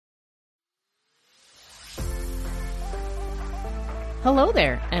Hello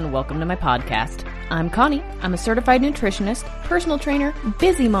there, and welcome to my podcast. I'm Connie. I'm a certified nutritionist, personal trainer,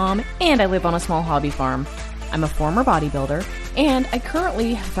 busy mom, and I live on a small hobby farm. I'm a former bodybuilder, and I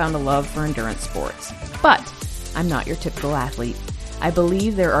currently have found a love for endurance sports. But I'm not your typical athlete. I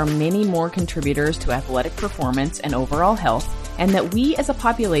believe there are many more contributors to athletic performance and overall health, and that we as a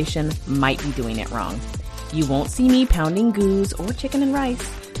population might be doing it wrong. You won't see me pounding goos or chicken and rice,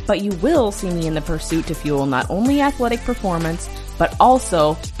 but you will see me in the pursuit to fuel not only athletic performance, but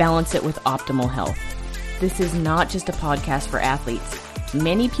also balance it with optimal health. This is not just a podcast for athletes.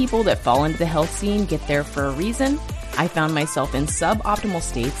 Many people that fall into the health scene get there for a reason. I found myself in suboptimal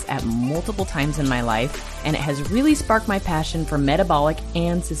states at multiple times in my life, and it has really sparked my passion for metabolic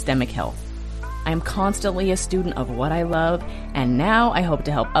and systemic health. I am constantly a student of what I love, and now I hope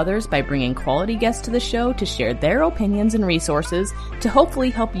to help others by bringing quality guests to the show to share their opinions and resources to hopefully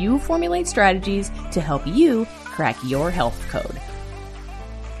help you formulate strategies to help you crack your health code.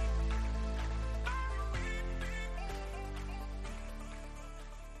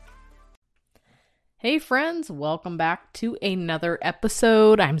 Hey friends, welcome back to another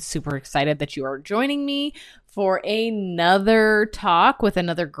episode. I'm super excited that you are joining me for another talk with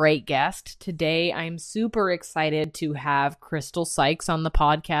another great guest. Today, I'm super excited to have Crystal Sikes on the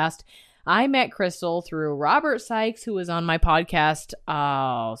podcast. I met Crystal through Robert Sikes, who was on my podcast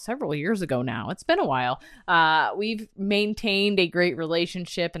several years ago now. It's been a while. We've maintained a great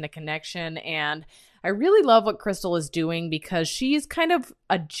relationship and a connection, and I really love what Crystal is doing because she's kind of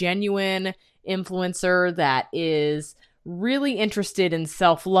a genuine influencer that is really interested in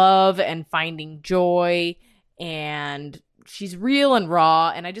self-love and finding joy, and she's real and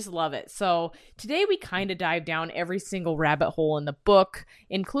raw, and I just love it. So today we kind of dive down every single rabbit hole in the book,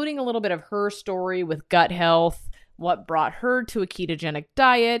 including a little bit of her story with gut health, what brought her to a ketogenic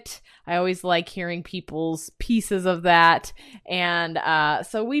diet. I always like hearing people's pieces of that. And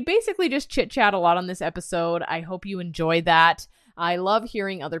so we basically just chit-chat a lot on this episode. I hope you enjoy that. I love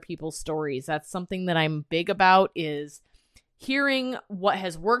hearing other people's stories. That's something that I'm big about, is hearing what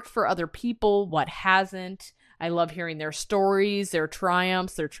has worked for other people, what hasn't. I love hearing their stories, their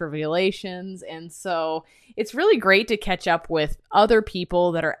triumphs, their tribulations. And so it's really great to catch up with other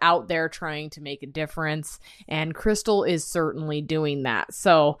people that are out there trying to make a difference. And Crystal is certainly doing that.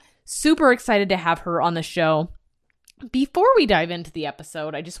 So super excited to have her on the show. Before we dive into the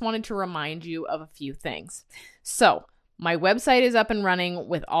episode, I just wanted to remind you of a few things. So my website is up and running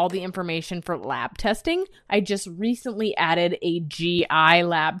with all the information for lab testing. I just recently added a GI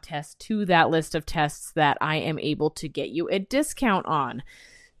lab test to that list of tests that I am able to get you a discount on.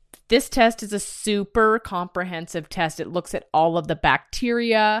 This test is a super comprehensive test. It looks at all of the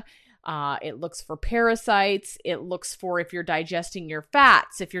bacteria. It looks for parasites. It looks for if you're digesting your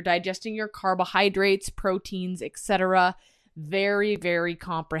fats, if you're digesting your carbohydrates, proteins, etc. Very, very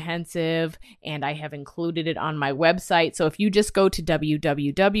comprehensive, and I have included it on my website. So if you just go to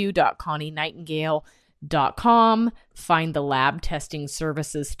www.connienightingale.com, find the lab testing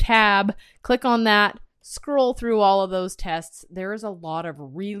services tab, click on that, scroll through all of those tests. There is a lot of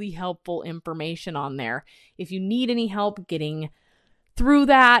really helpful information on there. If you need any help getting through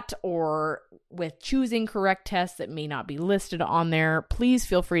that or with choosing correct tests that may not be listed on there, please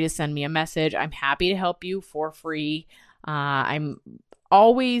feel free to send me a message. I'm happy to help you for free. I'm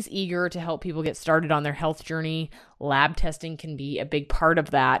always eager to help people get started on their health journey. Lab testing can be a big part of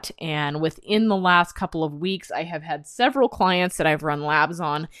that. And within the last couple of weeks, I have had several clients that I've run labs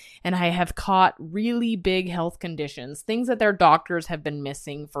on, and I have caught really big health conditions, things that their doctors have been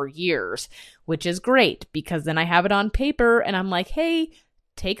missing for years, which is great because then I have it on paper and I'm like, hey,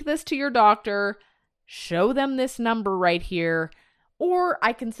 take this to your doctor, show them this number right here. Or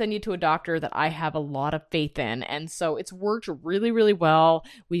I can send you to a doctor that I have a lot of faith in. And so it's worked really, really well.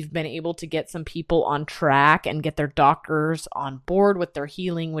 We've been able to get some people on track and get their doctors on board with their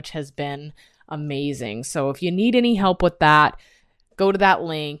healing, which has been amazing. So if you need any help with that, go to that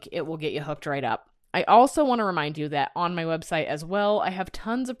link. It will get you hooked right up. I also want to remind you that on my website as well, I have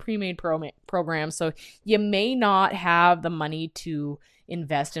tons of pre-made programs. So you may not have the money to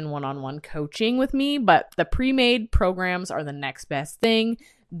invest in one-on-one coaching with me, but the pre-made programs are the next best thing.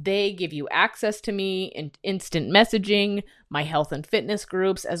 They give you access to me in instant messaging, my health and fitness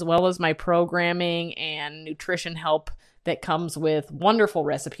groups, as well as my programming and nutrition help that comes with wonderful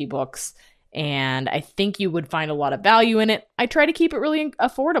recipe books. And I think you would find a lot of value in it. I try to keep it really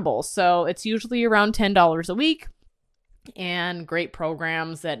affordable. So it's usually around $10 a week, and great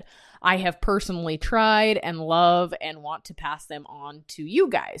programs that I have personally tried and love and want to pass them on to you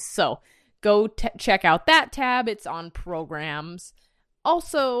guys. So go check out that tab. It's on programs.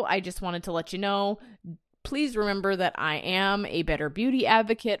 Also, I just wanted to let you know, please remember that I am a better beauty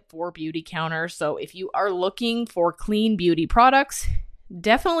advocate for Beautycounter. So if you are looking for clean beauty products,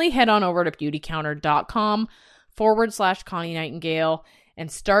 definitely head on over to beautycounter.com/Connie Nightingale and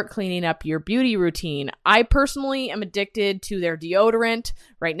start cleaning up your beauty routine. I personally am addicted to their deodorant.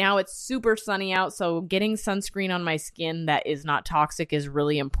 Right now it's super sunny out, so getting sunscreen on my skin that is not toxic is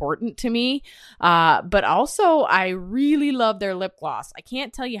really important to me. But also, I really love their lip gloss. I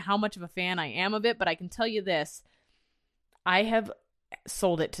can't tell you how much of a fan I am of it, but I can tell you this. I have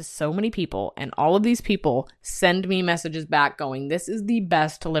sold it to so many people, and all of these people send me messages back going, this is the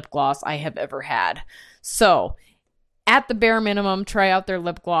best lip gloss I have ever had. So at the bare minimum, try out their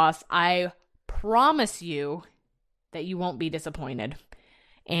lip gloss. I promise you that you won't be disappointed.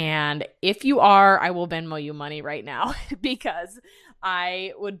 And if you are, I will Venmo you money right now because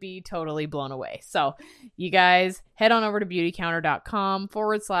I would be totally blown away. So you guys head on over to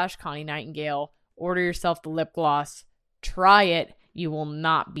beautycounter.com/Connie Nightingale. Order yourself the lip gloss. Try it. You will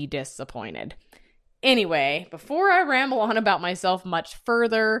not be disappointed. Anyway, before I ramble on about myself much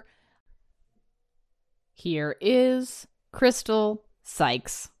further, here is Crystal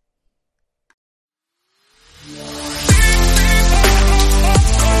Sikes.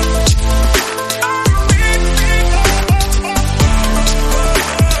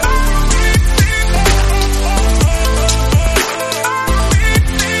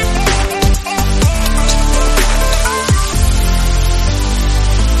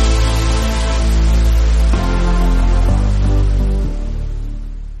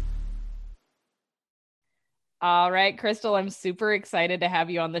 All right, Crystal, I'm super excited to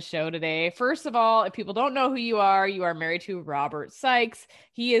have you on the show today. First of all, if people don't know who you are married to Robert Sikes.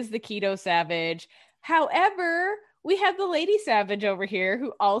 He is the keto savage. However, we have the lady savage over here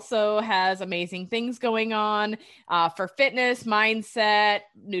who also has amazing things going on for fitness, mindset,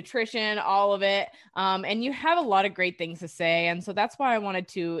 nutrition, all of it. And you have a lot of great things to say. And so that's why I wanted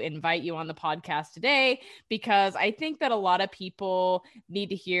to invite you on the podcast today, because I think that a lot of people need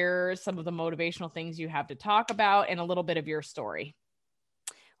to hear some of the motivational things you have to talk about and a little bit of your story.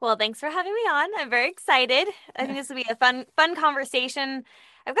 Well, thanks for having me on. I'm very excited. I think this will be a fun conversation.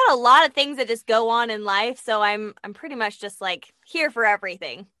 I've got a lot of things that just go on in life, so I'm pretty much just like here for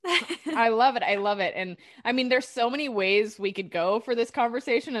everything. I love it. I love it. And I mean, there's so many ways we could go for this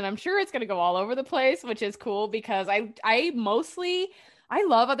conversation, and I'm sure it's going to go all over the place, which is cool because I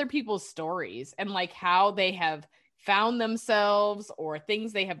love other people's stories and like how they have found themselves or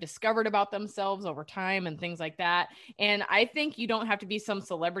things they have discovered about themselves over time and things like that. And I think you don't have to be some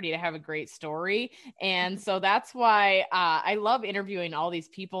celebrity to have a great story. And so that's why I love interviewing all these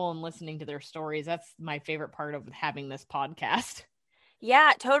people and listening to their stories. That's my favorite part of having this podcast.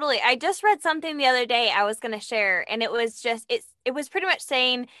 Yeah, totally. I just read something the other day I was going to share, and it was pretty much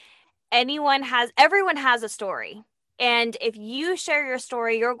saying everyone has a story. And if you share your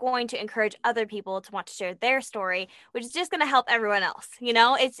story, you're going to encourage other people to want to share their story, which is just going to help everyone else. You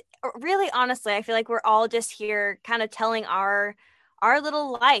know, it's really, honestly, I feel like we're all just here kind of telling our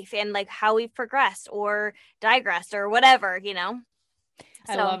little life and like how we've progressed or digressed or whatever, you know.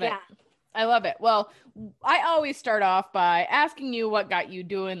 I love it. I love it. Well, I always start off by asking you what got you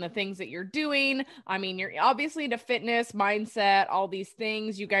doing the things that you're doing. I mean, you're obviously into fitness, mindset, all these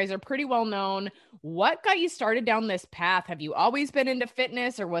things. You guys are pretty well known. What got you started down this path? Have you always been into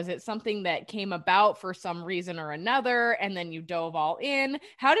fitness, or was it something that came about for some reason or another and then you dove all in?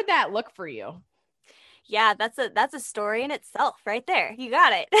 How did that look for you? Yeah, that's a story in itself right there. You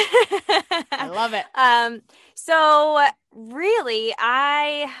got it. I love it. So really,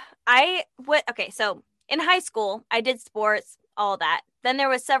 so in high school, I did sports, all that. Then there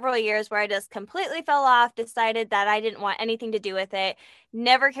was several years where I just completely fell off, decided that I didn't want anything to do with it,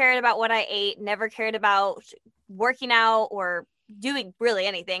 never cared about what I ate, never cared about working out or doing really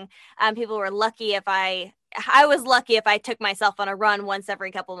anything. People were lucky if I was lucky if I took myself on a run once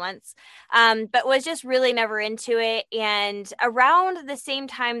every couple months, but was just really never into it. And around the same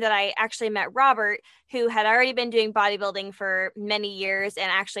time that I actually met Robert, who had already been doing bodybuilding for many years and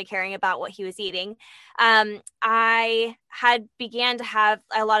actually caring about what he was eating, I had began to have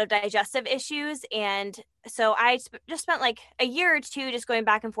a lot of digestive issues. And so I just spent like a year or two just going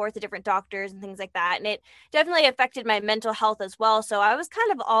back and forth to different doctors and things like that. And it definitely affected my mental health as well. So I was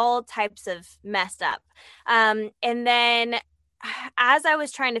kind of all types of messed up. And then as I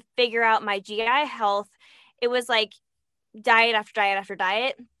was trying to figure out my GI health, it was like diet after diet after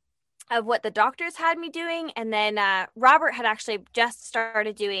diet of what the doctors had me doing. And then Robert had actually just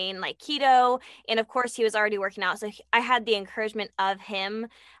started doing like keto. And of course, he was already working out. So I had the encouragement of him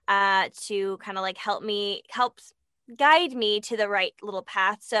to kind of like help guide me to the right little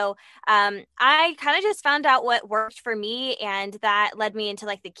path. So I kind of just found out what worked for me, and that led me into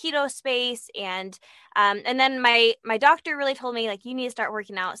like the keto space. And then my doctor really told me like you need to start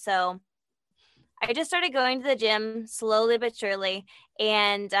working out. So I just started going to the gym slowly but surely,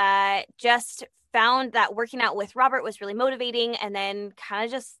 and just found that working out with Robert was really motivating, and then kind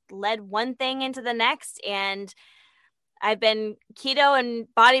of just led one thing into the next. And I've been keto and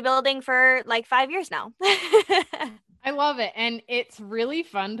bodybuilding for like 5 years now. I love it. And it's really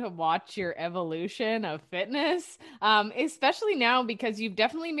fun to watch your evolution of fitness, especially now because you've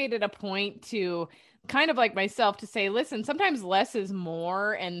definitely made it a point to kind of like myself to say, listen, sometimes less is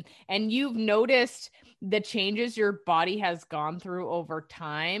more. And you've noticed the changes your body has gone through over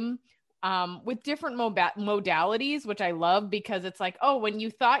time, with different modalities, which I love because it's like, oh, when you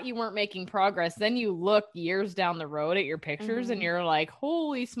thought you weren't making progress, then you look years down the road at your pictures and Mm-hmm. you're like,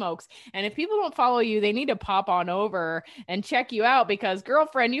 holy smokes. And if people don't follow you, they need to pop on over and check you out because,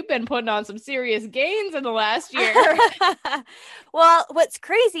 girlfriend, you've been putting on some serious gains in the last year. Well, what's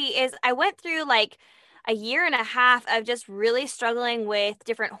crazy is I went through like a year and a half of just really struggling with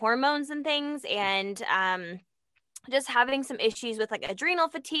different hormones and things, and just having some issues with like adrenal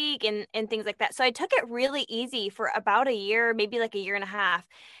fatigue and things like that. So I took it really easy for about a year, maybe like a year and a half.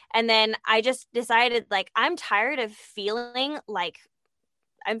 And then I just decided like I'm tired of feeling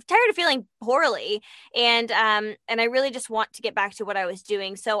poorly, and I really just want to get back to what I was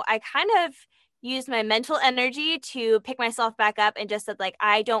doing. So I kind of used my mental energy to pick myself back up and just said like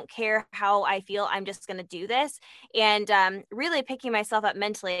I don't care how I feel, I'm just going to do this. And really picking myself up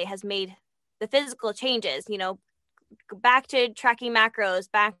mentally has made the physical changes, back to tracking macros,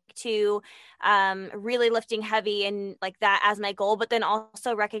 back to really lifting heavy and like that as my goal, but then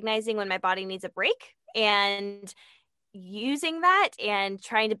also recognizing when my body needs a break and using that and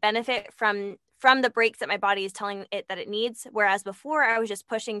trying to benefit from the breaks that my body is telling it that it needs, whereas before I was just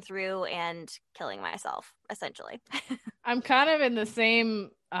pushing through and killing myself essentially. I'm kind of in the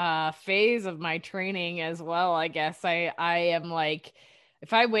same phase of my training as well, I guess. I am like,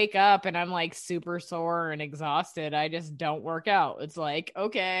 if I wake up and I'm like super sore and exhausted, I just don't work out. It's like,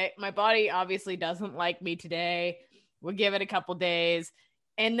 okay, my body obviously doesn't like me today. We'll give it a couple days.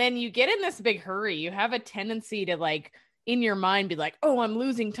 And then you get in this big hurry. You have a tendency to like in your mind be like, oh, I'm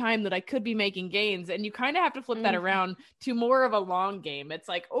losing time that I could be making gains. And you kind of have to flip that Mm-hmm. around to more of a long game. It's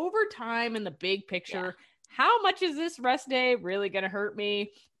like over time in the big Yeah. picture, how much is this rest day really going to hurt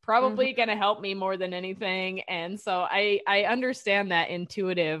me? Probably Mm-hmm. going to help me more than anything. And so I understand that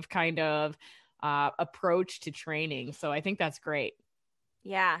intuitive kind of approach to training. So I think that's great.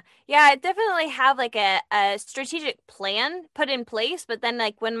 Yeah. Yeah, I definitely have like a strategic plan put in place, but then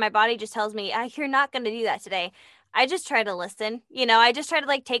like when my body just tells me, you're not going to do that today, I just try to listen. I just try to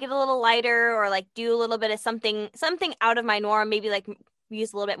like take it a little lighter or like do a little bit of something out of my norm, maybe like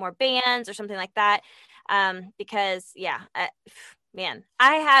use a little bit more bands or something like that. Because yeah, man,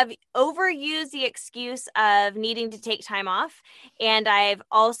 I have overused the excuse of needing to take time off, and I've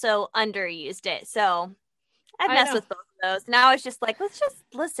also underused it. So I've I messed know. with both of those. Now it's just like, let's just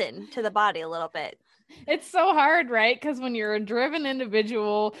listen to the body a little bit. It's so hard, right? Because when you're a driven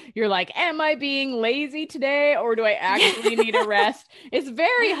individual, you're like, am I being lazy today or do I Yeah. actually need a rest? It's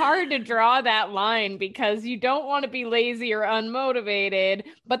very hard to draw that line because you don't want to be lazy or unmotivated.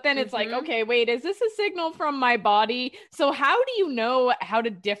 But then it's like, Mm-hmm. okay, wait, is this a signal from my body? So, how do you know how to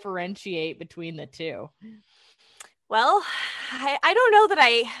differentiate between the two? Well, I don't know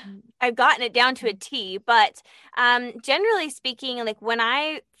that I've gotten it down to a T, but generally speaking, like when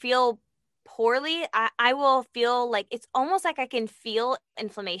I feel poorly, I will feel like it's almost like I can feel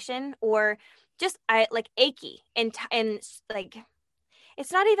inflammation or just I like achy and like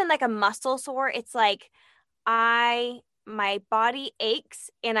it's not even like a muscle sore. It's like I my body aches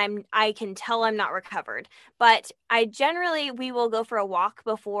and I can tell I'm not recovered. But I generally we will go for a walk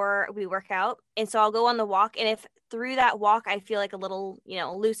before we work out. And so I'll go on the walk, and if through that walk I feel like a little,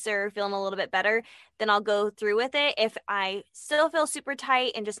 looser, feeling a little bit better, then I'll go through with it. If I still feel super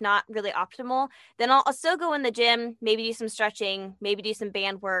tight and just not really optimal, then I'll still go in the gym, maybe do some stretching, maybe do some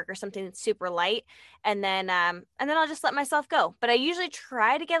band work or something that's super light, and then I'll just let myself go. But I usually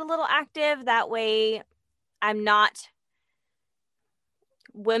try to get a little active, that way I'm not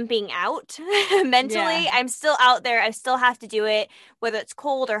wimping out Yeah. mentally. I'm still out there. I still have to do it, whether it's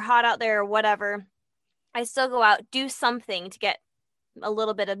cold or hot out there or whatever. I still go out, do something to get a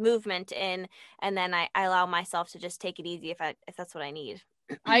little bit of movement in, and then I allow myself to just take it easy if that's what I need.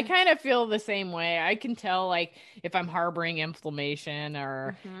 I kind of feel the same way. I can tell like if I'm harboring inflammation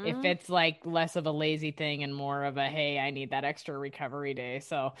or if Hmm. it's like less of a lazy thing and more of a hey, I need that extra recovery day.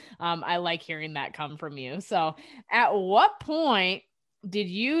 So, I like hearing that come from you. So, at what point did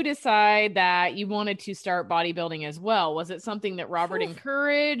you decide that you wanted to start bodybuilding as well? Was it something that Robert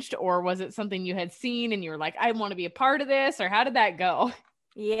encouraged, or was it something you had seen and you were like, I want to be a part of this, or how did that go?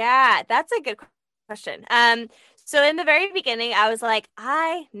 Yeah, that's a good question. So in the very beginning, I was like,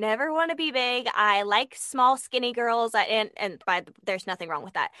 I never want to be big. I like small, skinny girls. There's nothing wrong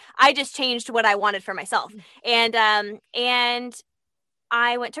with that. I just changed what I wanted for myself. And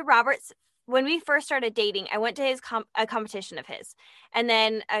I went to Robert's when we first started dating. I went to a competition of his, and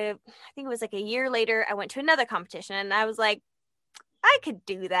then I think it was like a year later, I went to another competition, and I was like, I could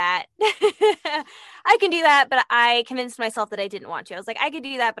do that. I can do that, but I convinced myself that I didn't want to. I was like, I could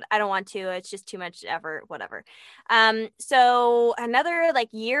do that, but I don't want to. It's just too much effort, whatever. So another like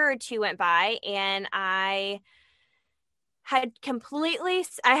year or two went by, and I had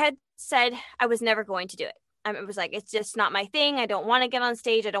said I was never going to do it. It was like, it's just not my thing. I don't want to get on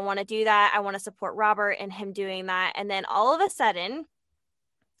stage. I don't want to do that. I want to support Robert and him doing that. And then all of a sudden,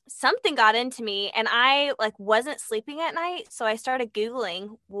 something got into me and I like wasn't sleeping at night, so I started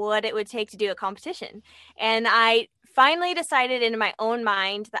googling what it would take to do a competition, and I finally decided in my own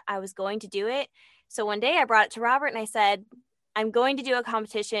mind that I was going to do it. So one day I brought it to Robert and I said, I'm going to do a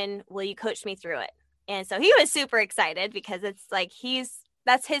competition, will you coach me through it? And so he was super excited because it's like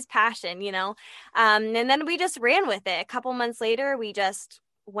that's his passion. And then we just ran with it. A couple months later we just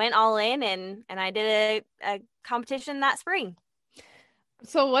went all in, and I did a competition that spring.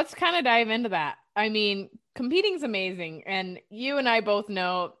 So let's kind of dive into that. I mean, competing's amazing, and you and I both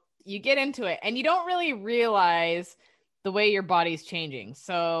know you get into it and you don't really realize the way your body's changing.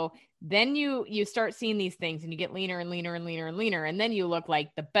 So then you start seeing these things and you get leaner and leaner and leaner and leaner, and then you look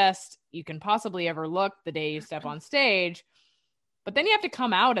like the best you can possibly ever look the day you step on stage. But then you have to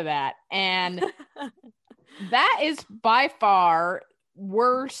come out of that, and that is by far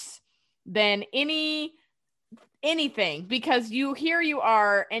worse than anything, because you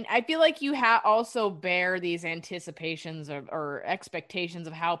are, and I feel like you also bear these anticipations or expectations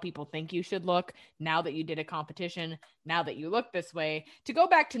of how people think you should look now that you did a competition, now that you look this way. To go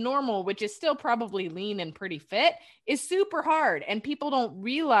back to normal, which is still probably lean and pretty fit, is super hard, and people don't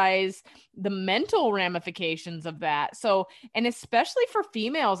realize the mental ramifications of that. So, and especially for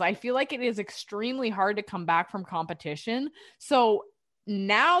females, I feel like it is extremely hard to come back from competition. So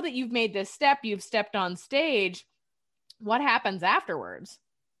now that you've made this step, you've stepped on stage, what happens afterwards?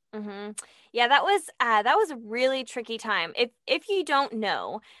 Mm-hmm. Yeah, that was a really tricky time. If you don't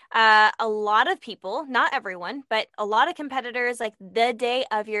know, a lot of people, not everyone, but a lot of competitors, like the day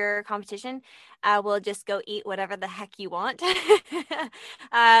of your competition, will just go eat whatever the heck you want.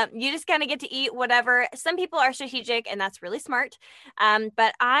 You just kind of get to eat whatever. Some people are strategic, and that's really smart.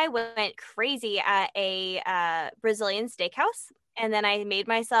 But I went crazy at a Brazilian steakhouse. And then I made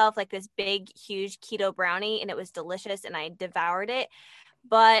myself like this big, huge keto brownie, and it was delicious, and I devoured it.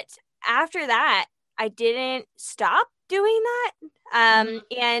 But after that, I didn't stop doing that. Mhm.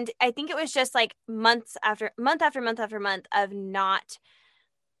 And I think it was just like months after month after month after month of not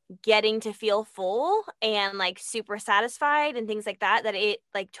getting to feel full and like super satisfied and things like that, that it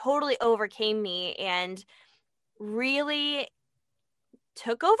like totally overcame me and really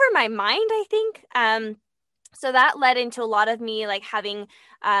took over my mind, I think. So that led into a lot of me like having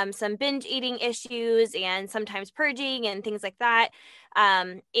some binge eating issues and sometimes purging and things like that.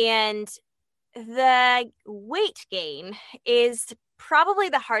 And the weight gain is probably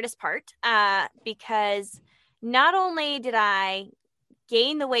the hardest part because not only did I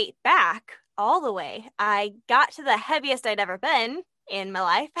gain the weight back all the way, I got to the heaviest I'd ever been in my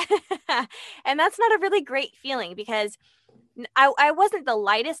life. And that's not a really great feeling because I wasn't the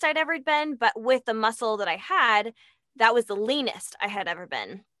lightest I'd ever been, but with the muscle that I had, that was the leanest I had ever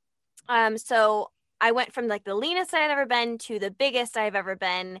been. So I went from like the leanest I'd ever been to the biggest I've ever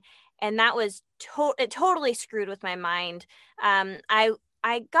been, and that was it totally screwed with my mind. I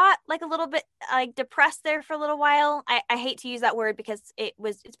got like a little bit like depressed there for a little while. I hate to use that word because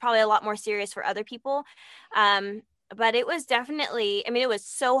it's probably a lot more serious for other people. But it was definitely, I mean, it was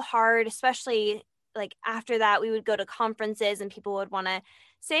so hard, especially like after that we would go to conferences and people would want to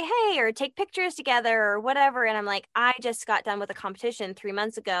say hey or take pictures together or whatever, and I'm like, I just got done with a competition 3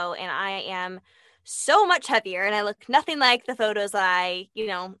 months ago and I am so much heavier and I look nothing like the photos that I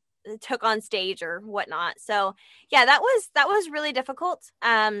took on stage or whatnot. So yeah, that was really difficult.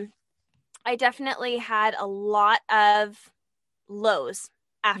 I definitely had a lot of lows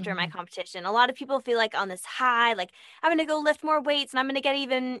after my Hmm. competition. A lot of people feel like on this high, like I'm going to go lift more weights and I'm going to get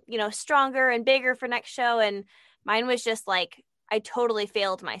even, stronger and bigger for next show. And mine was just like, I totally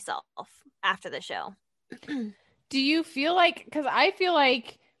failed myself after the show. Do you feel like, because I feel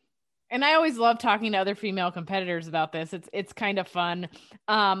like, and I always love talking to other female competitors about this. It's kind of fun.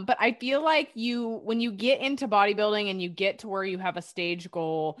 But I feel like when you get into bodybuilding and you get to where you have a stage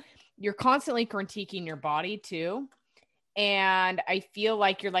goal, you're constantly critiquing your body too. And I feel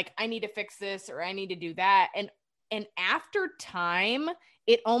like you're like, I need to fix this or I need to do that. And after time,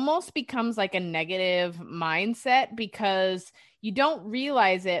 it almost becomes like a negative mindset because you don't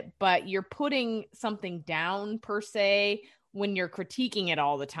realize it, but you're putting something down per se when you're critiquing it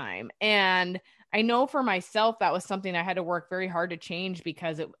all the time. And I know for myself, that was something I had to work very hard to change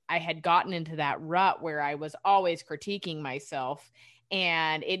because I had gotten into that rut where I was always critiquing myself.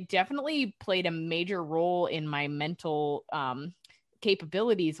 And it definitely played a major role in my mental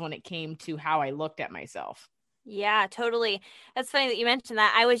capabilities when it came to how I looked at myself. Yeah, totally. That's funny that you mentioned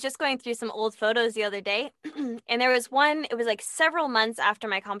that. I was just going through some old photos the other day, and there was one, it was like several months after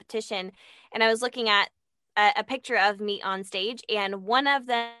my competition, and I was looking at a picture of me on stage, and one of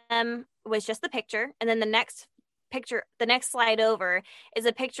them was just the picture, and then the next picture, the next slide over is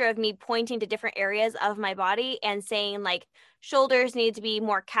a picture of me pointing to different areas of my body and saying like shoulders need to be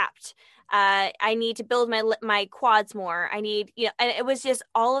more capped. I need to build my quads more. I need, and it was just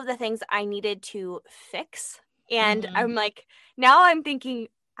all of the things I needed to fix. And Mm-hmm. I'm like, now I'm thinking,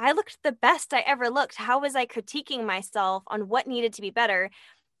 I looked the best I ever looked. How was I critiquing myself on what needed to be better?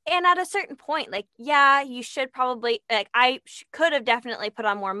 And at a certain point, like, yeah, you should probably, like, could have definitely put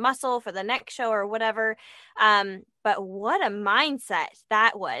on more muscle for the next show or whatever. But what a mindset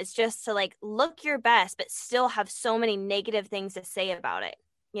that was, just to like look your best, but still have so many negative things to say about it.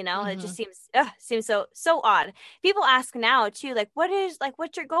 It Mm-hmm. just seems so odd. People ask now too, like,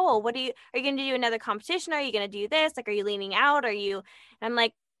 what's your goal? Are you going to do another competition? Are you going to do this? Like, are you leaning out? And I'm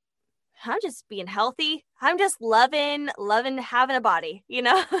like, I'm just being healthy. I'm just loving having a body,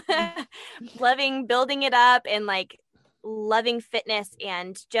 loving building it up and like loving fitness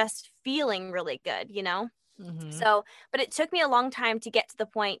and just feeling really good. Mm-hmm. So, but it took me a long time to get to the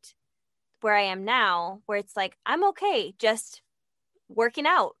point where I am now, where it's like, I'm okay just working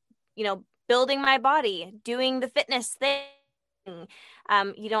out, building my body, doing the fitness thing.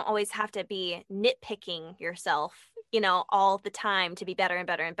 You don't always have to be nitpicking yourself, all the time to be better and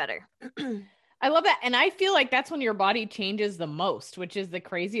better and better. I love that. And I feel like that's when your body changes the most, which is the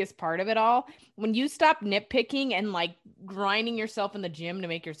craziest part of it all. When you stop nitpicking and like grinding yourself in the gym to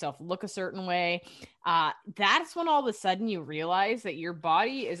make yourself look a certain way, that's when all of a sudden you realize that your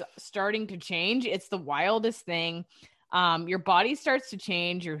body is starting to change. It's the wildest thing. Your body starts to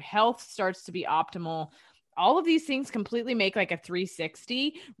change, your health starts to be optimal. All of these things completely make like a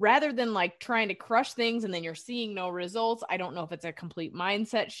 360 rather than like trying to crush things and then you're seeing no results. I don't know if it's a complete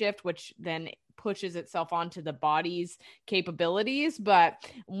mindset shift, which then pushes itself onto the body's capabilities. But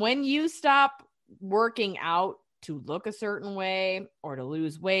when you stop working out to look a certain way or to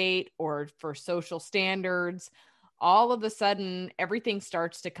lose weight or for social standards, all of a sudden everything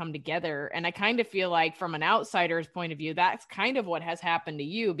starts to come together. And I kind of feel like from an outsider's point of view, that's kind of what has happened to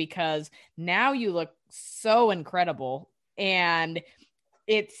you because now you look so incredible. And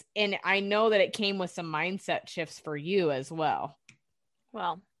I know that it came with some mindset shifts for you as well.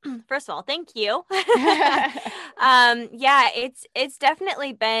 Well, first of all, thank you. Yeah, it's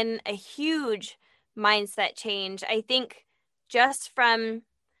definitely been a huge mindset change. I think just from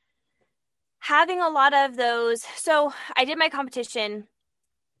having a lot of those. So I did my competition,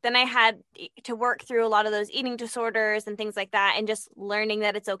 then I had to work through a lot of those eating disorders and things like that, and just learning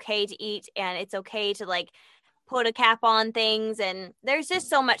that it's okay to eat and it's okay to like put a cap on things. And there's just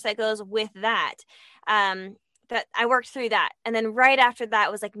so much that goes with that. Um, that I worked through that. And then right after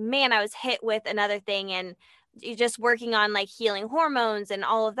that was like, man, I was hit with another thing and just working on like healing hormones and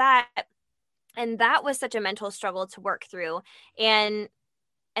all of that. And that was such a mental struggle to work through. And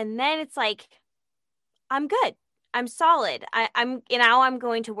then it's like, I'm good. I'm solid. I'm now I'm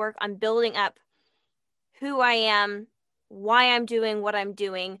going to work on building up who I am, why I'm doing what I'm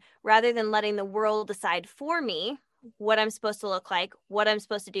doing, rather than letting the world decide for me what I'm supposed to look like, what I'm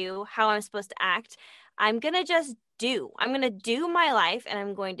supposed to do, how I'm supposed to act. I'm going to just do. I'm going to do my life and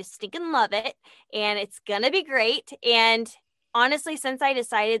I'm going to stink and love it. And it's going to be great. And honestly, since I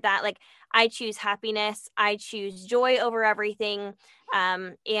decided that, like, I choose happiness, I choose joy over everything.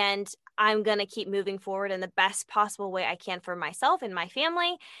 And I'm going to keep moving forward in the best possible way I can for myself and my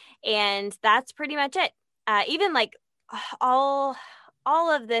family. And that's pretty much it. Even like all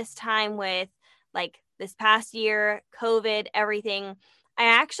all of this time with like this past year, COVID, everything, I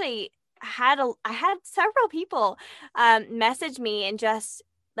actually I had several people message me and just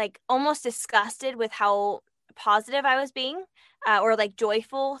like almost disgusted with how positive I was being, or like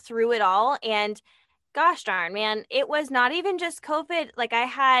joyful through it all. And gosh darn, man, it was not even just COVID. Like I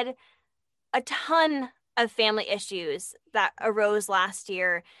had a ton of family issues that arose last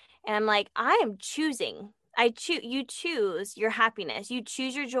year. And I'm like, I am choosing. You choose your happiness. You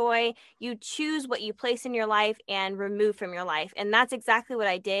choose your joy. You choose what you place in your life and remove from your life. And that's exactly what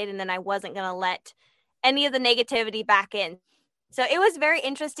I did. And then I wasn't going to let any of the negativity back in. So it was very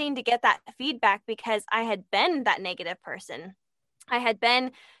interesting to get that feedback because I had been that negative person. I had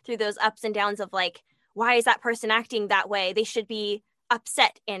been through those ups and downs of like, why is that person acting that way? They should be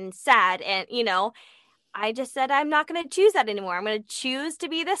upset and sad. And, I just said, I'm not going to choose that anymore. I'm going to choose to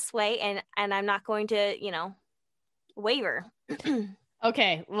be this way. And I'm not going to, waver.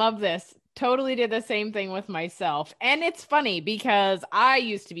 Okay, love this. Totally did the same thing with myself. And it's funny because I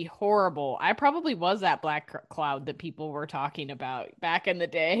used to be horrible. I probably was that cloud that people were talking about back in the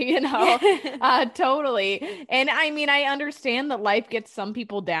day, totally. And I mean, I understand that life gets some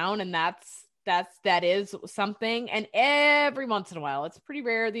people down, and that is something. And every once in a while, it's pretty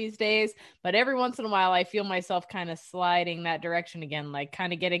rare these days, but every once in a while I feel myself kind of sliding that direction again, like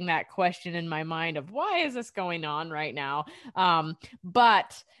kind of getting that question in my mind of why is this going on right now.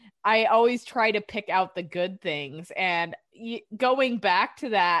 But I always try to pick out the good things. And going back to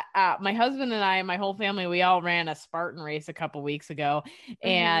that, my husband and I and my whole family, we all ran a Spartan race a couple weeks ago.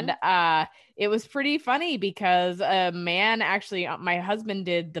 And it was pretty funny because a man actually, my husband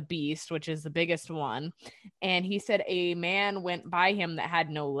did the Beast, which is the biggest one. And he said a man went by him that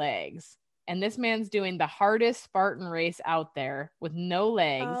had no legs. And this man's doing the hardest Spartan race out there with no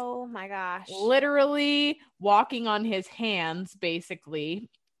legs. Oh my gosh. Literally walking on his hands,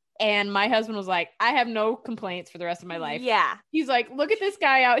 basically. And my husband was like, I have no complaints for the rest of my life. Yeah. He's like, look at this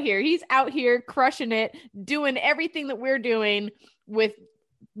guy out here. He's out here crushing it, doing everything that we're doing with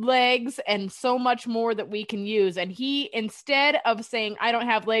legs and so much more that we can use. And he, instead of saying, I don't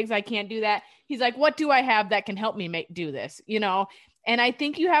have legs, I can't do that, he's like, what do I have that can help me do this? And I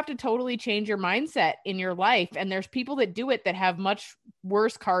think you have to totally change your mindset in your life. And there's people that do it that have much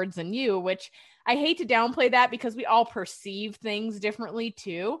worse cards than you, which I hate to downplay that because we all perceive things differently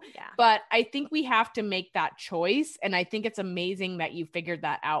too. Yeah. But I think we have to make that choice. And I think it's amazing that you figured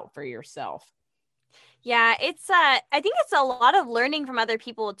that out for yourself. Yeah, I think it's a lot of learning from other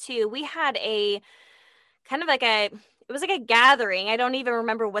people too. We had a kind of like it was like a gathering. I don't even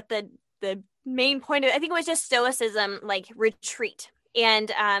remember what the main point of, I think it was just stoicism, like retreat.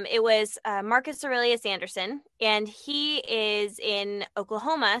 And it was Marcus Aurelius Anderson, and he is in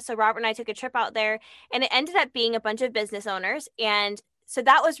Oklahoma. So Robert and I took a trip out there, and it ended up being a bunch of business owners. And so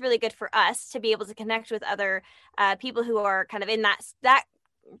that was really good for us to be able to connect with other people who are kind of in that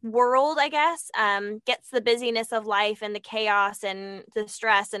world, I guess, gets the busyness of life and the chaos and the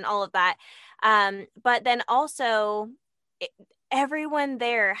stress and all of that. But then also everyone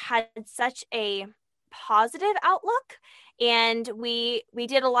there had such a positive outlook, and we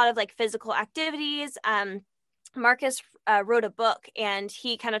did a lot of like physical activities. Marcus wrote a book, and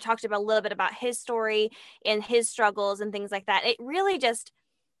he kind of talked about a little bit about his story and his struggles and things like that. It really just,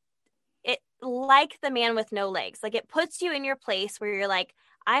 it like the man with no legs, like it puts you in your place where you're like,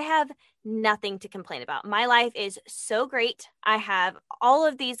 I have nothing to complain about. My life is so great. I have all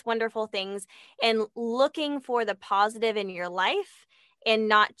of these wonderful things, and looking for the positive in your life and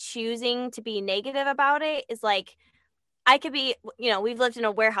not choosing to be negative about it is like, I could be, we've lived in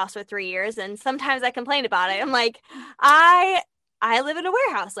a warehouse for 3 years, and sometimes I complain about it. I'm like, I live in a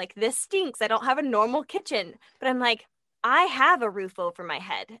warehouse. Like, this stinks. I don't have a normal kitchen. But I'm like, I have a roof over my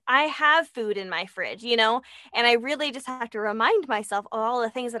head. I have food in my fridge, and I really just have to remind myself of all the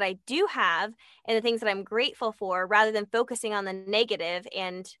things that I do have and the things that I'm grateful for, rather than focusing on the negative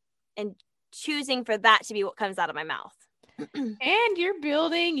and choosing for that to be what comes out of my mouth. And you're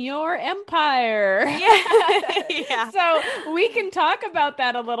building your empire. Yeah. Yeah. So we can talk about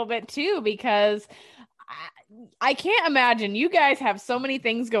that a little bit too, because I can't imagine, you guys have so many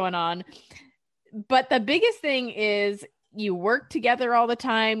things going on. But the biggest thing is you work together all the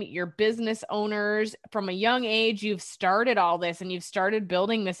time. You're business owners from a young age. You've started all this and you've started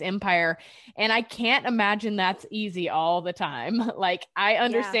building this empire. And I can't imagine that's easy all the time. Like, I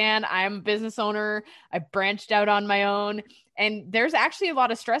understand. Yeah. I'm a business owner. I branched out on my own. And there's actually a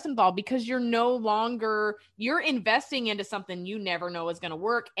lot of stress involved because you're investing into something you never know is going to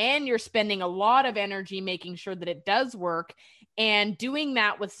work. And you're spending a lot of energy making sure that it does work, and doing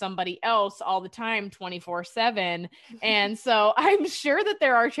that with somebody else all the time, 24/7. And so I'm sure that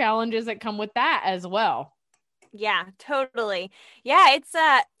there are challenges that come with that as well. Yeah, totally. Yeah, it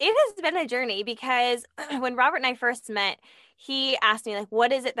has been a journey because when Robert and I first met, he asked me like,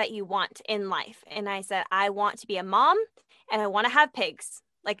 "What is it that you want in life?" And I said, "I want to be a mom and I want to have pigs."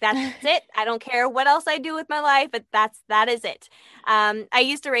 Like that's it. I don't care what else I do with my life, but that is it. I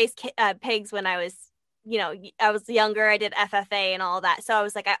used to raise pigs when I was, I was younger. I did FFA and all that. So I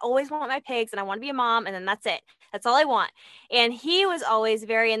was like, I always want my pigs and I want to be a mom, and then that's it. That's all I want. And he was always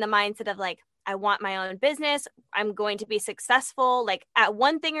very in the mindset of like, I want my own business. I'm going to be successful, like at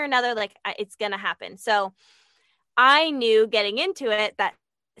one thing or another, like it's going to happen. So I knew getting into it that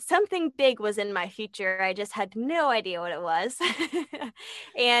something big was in my future. I just had no idea what it was.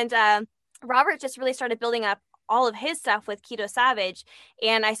 And Robert just really started building up all of his stuff with Keto Savage.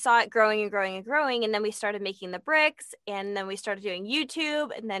 And I saw it growing and growing and growing. And then we started making the bricks. And then we started doing YouTube.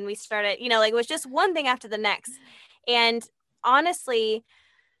 And then we started, like it was just one thing after the next. And honestly,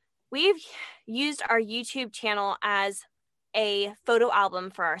 we've used our YouTube channel as a photo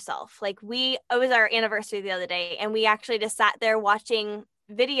album for ourselves. Like it was our anniversary the other day, and we actually just sat there watching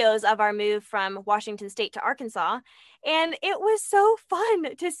videos of our move from Washington State to Arkansas. And it was so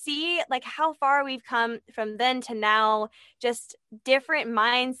fun to see like how far we've come from then to now, just different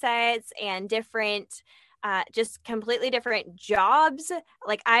mindsets and different just completely different jobs.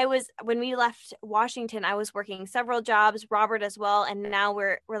 Like when we left Washington, I was working several jobs, Robert as well. And now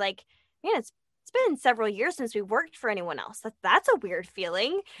we're like, man, it's been several years since we worked for anyone else. That's a weird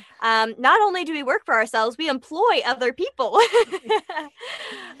feeling. Not only do we work for ourselves, we employ other people.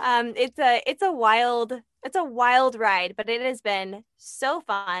 It's a wild ride, but it has been so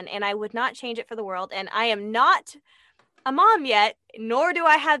fun, and I would not change it for the world. And I am not a mom yet, nor do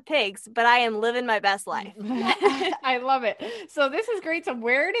I have pigs, but I am living my best life. I love it. So this is great. So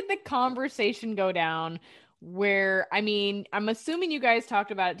where did the conversation go down? Where, I mean, I'm assuming you guys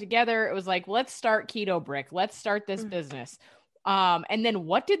talked about it together. It was like, let's start Keto Brick. Let's start this business. And then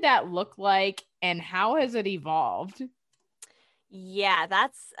what did that look like and how has it evolved? Yeah,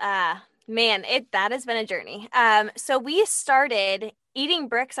 that's man, that has been a journey. So we started eating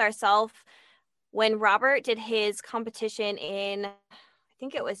bricks ourselves when Robert did his competition in, I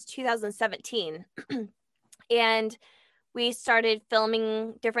think it was 2017. And we started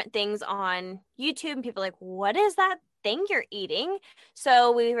filming different things on YouTube, and people were like, what is that thing you're eating?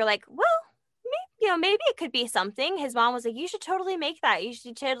 So we were like, well, maybe it could be something. His mom was like, you should totally make that. You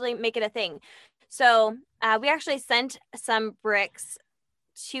should totally make it a thing. So we actually sent some bricks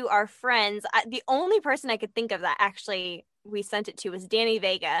to our friends. The only person I could think of that actually we sent it to was Danny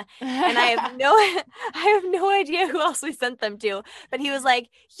Vega, and I have no idea who else we sent them to, but he was like,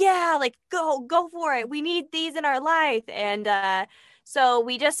 yeah, like go for it, we need these in our life. And so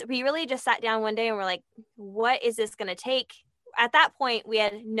we really just sat down one day and we're like, what is this going to take? At that point we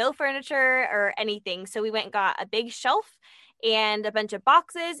had no furniture or anything, so we went and got a big shelf and a bunch of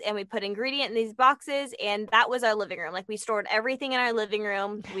boxes, and we put ingredient in these boxes, and that was our living room. Like we stored everything in our living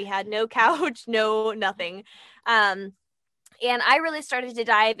room. We had no couch, no nothing. And I really started to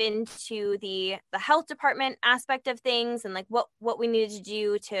dive into the health department aspect of things, and like what we needed to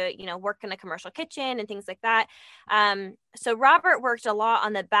do to work in a commercial kitchen and things like that. So Robert worked a lot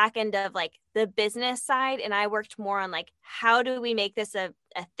on the back end of like the business side, and I worked more on like, how do we make this a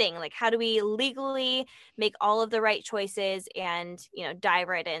thing? Like, how do we legally make all of the right choices and dive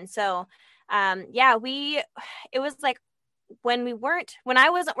right in? So it was like when I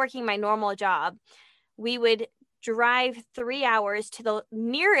wasn't working my normal job, we would drive 3 hours to the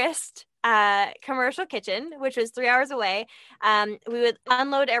nearest commercial kitchen, which was 3 hours away. We would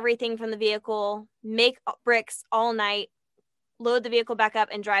unload everything from the vehicle, make bricks all night, load the vehicle back up,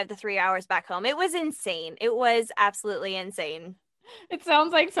 and drive the 3 hours back home. It was insane. It was absolutely insane. It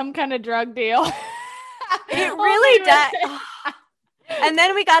sounds like some kind of drug deal. It really does. And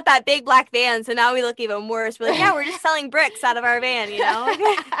then we got that big black van, so now we look even worse. We're like, yeah, we're just selling bricks out of our van,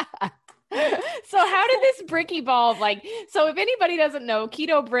 So how did this brick evolve? Like, so if anybody doesn't know,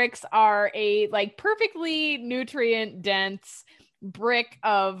 keto bricks are a like perfectly nutrient dense brick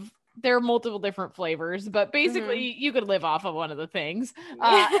of, there are multiple different flavors, but basically you could live off of one of the things.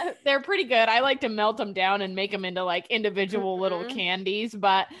 They're pretty good. I like to melt them down and make them into like individual little candies.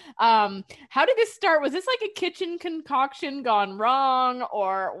 But how did this start? Was this like a kitchen concoction gone wrong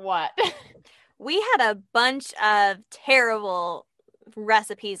or what? We had a bunch of terrible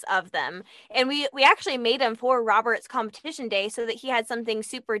recipes of them, and we actually made them for Robert's competition day so that he had something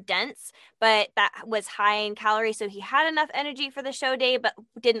super dense but that was high in calories, so he had enough energy for the show day but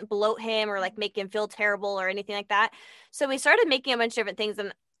didn't bloat him or like make him feel terrible or anything like that. So we started making a bunch of different things,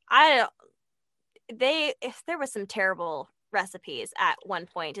 and there was some terrible recipes at one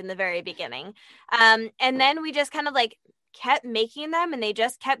point in the very beginning. And then we just kind of like kept making them and they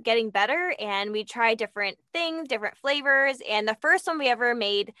just kept getting better. And we tried different things, different flavors. And the first one we ever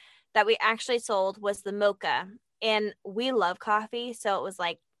made that we actually sold was the mocha. And we love coffee. So it was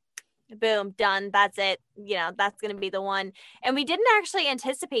like, boom, done. That's it. That's going to be the one. And we didn't actually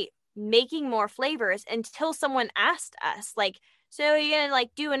anticipate making more flavors until someone asked us, like, so are you going to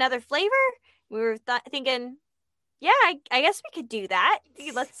like do another flavor? We were thinking, yeah, I guess we could do that.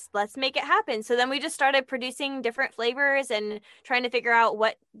 Let's make it happen. So then we just started producing different flavors and trying to figure out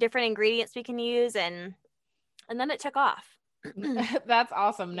what different ingredients we can use, and then it took off. That's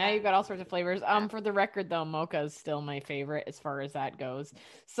awesome. Now Yeah. you've got all sorts of flavors. Yeah. For the record though, mocha is still my favorite as far as that goes.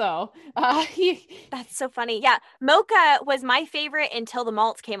 So, That's so funny. Yeah, mocha was my favorite until the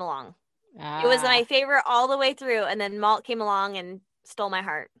malt came along. It was my favorite all the way through, and then malt came along and stole my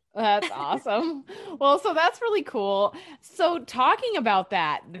heart. That's awesome. Well, so that's really cool. So talking about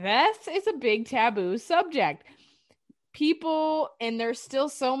that, this is a big taboo subject. People, and there's still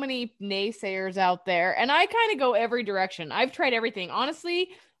so many naysayers out there, and I kind of go every direction. I've tried everything.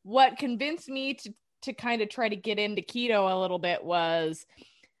 Honestly, what convinced me to kind of try to get into keto a little bit was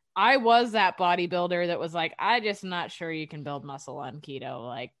I was that bodybuilder that was like, I just not sure you can build muscle on keto.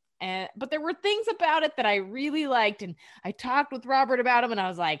 Like, but there were things about it that I really liked. And I talked with Robert about them and I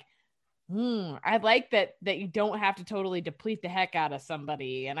was like, I like that you don't have to totally deplete the heck out of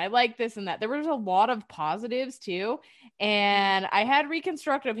somebody. And I like this and that. There was a lot of positives too. And I had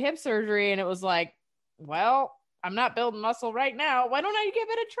reconstructive hip surgery and it was like, well, I'm not building muscle right now. Why don't I give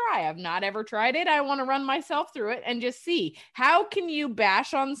it a try? I've not ever tried it. I want to run myself through it and just see. How can you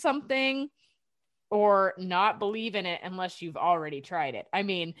bash on something or not believe in it unless you've already tried it? I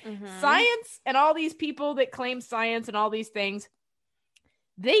mean, science and all these people that claim science and all these things,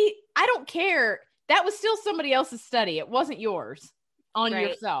 I don't care. That was still somebody else's study. It wasn't yours on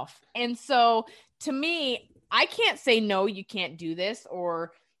yourself. And so to me, I can't say, no, you can't do this,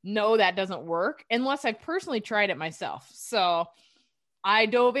 or no, that doesn't work unless I've personally tried it myself. So I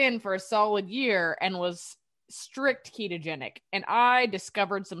dove in for a solid year and was strict ketogenic, and I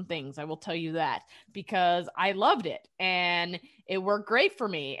discovered some things, I will tell you that, because I loved it and it worked great for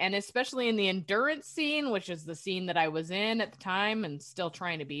me. And especially in the endurance scene, which is the scene that I was in at the time and still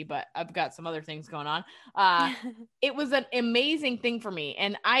trying to be, but I've got some other things going on. It was an amazing thing for me.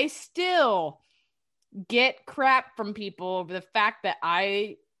 And I still get crap from people over the fact that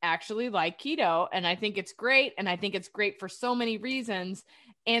I actually like keto and I think it's great. And I think it's great for so many reasons.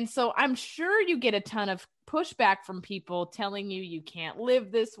 And so I'm sure you get a ton of pushback from people telling you can't live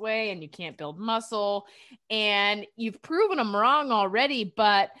this way and you can't build muscle, and you've proven them wrong already.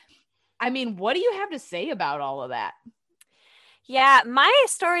 But I mean, what do you have to say about all of that? Yeah, my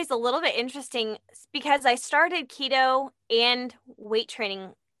story is a little bit interesting because I started keto and weight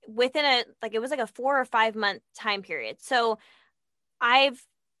training within it was like a 4 or 5 month time period. So I've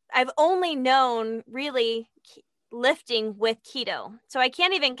only known really lifting with keto. So I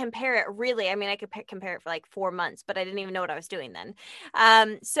can't even compare it really. I mean, I could compare it for like 4 months, but I didn't even know what I was doing then.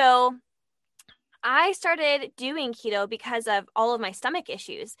 So I started doing keto because of all of my stomach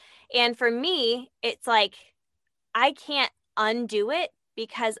issues. And for me, it's like I can't undo it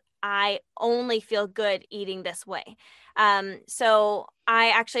because I only feel good eating this way. So I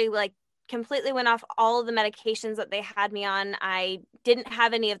actually completely went off all of the medications that they had me on. I didn't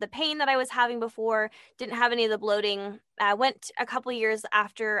have any of the pain that I was having before, didn't have any of the bloating. I went a couple years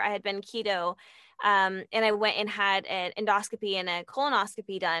after I had been keto, and I went and had an endoscopy and a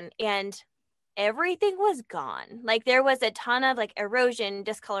colonoscopy done, and everything was gone. Like there was a ton of like erosion,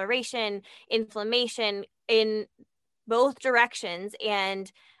 discoloration, inflammation in both directions.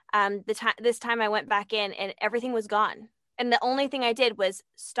 And this time I went back in and everything was gone. And the only thing I did was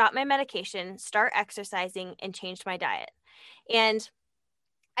stop my medication, start exercising, and changed my diet. And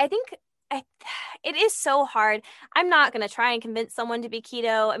I think it is so hard. I'm not going to try and convince someone to be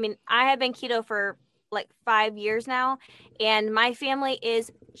keto. I mean, I have been keto for like 5 years now, and my family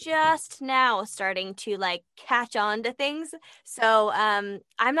is just now starting to like catch on to things. So I'm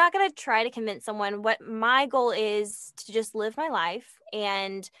not going to try to convince someone. What my goal is to just live my life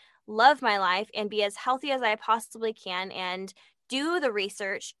and love my life and be as healthy as I possibly can, and do the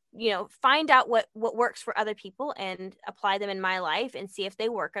research, find out what works for other people and apply them in my life and see if they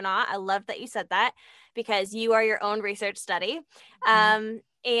work or not. I love that you said that because you are your own research study. And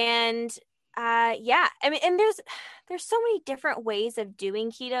yeah, I mean, and there's so many different ways of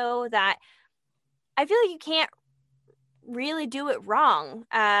doing keto that I feel like you can't really do it wrong.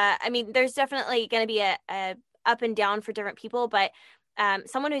 I mean, there's definitely going to be a up and down for different people, but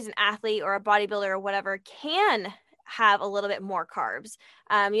someone who's an athlete or a bodybuilder or whatever can have a little bit more carbs.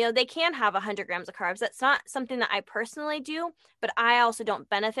 They can have 100 grams of carbs. That's not something that I personally do, but I also don't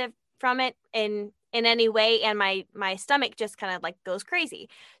benefit from it in any way, and my stomach just kind of like goes crazy.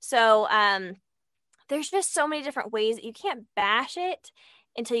 So there's just so many different ways that you can't bash it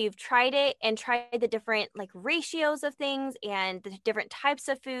until you've tried it and tried the different like ratios of things and the different types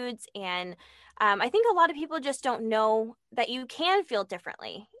of foods. And I think a lot of people just don't know that you can feel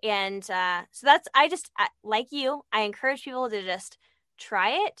differently. And so that's, like you, I encourage people to just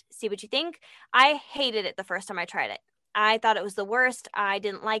try it, see what you think. I hated it the first time I tried it. I thought it was the worst. I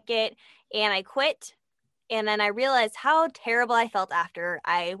didn't like it and I quit. And then I realized how terrible I felt after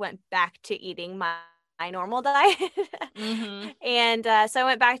I went back to eating my normal diet. Mm-hmm. And so I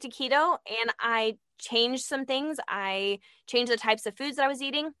went back to keto and I changed some things. I changed the types of foods that I was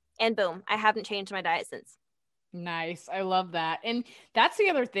eating, and boom, I haven't changed my diet since. Nice. I love that. And that's the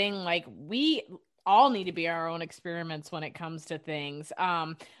other thing. Like, we all need to be our own experiments when it comes to things.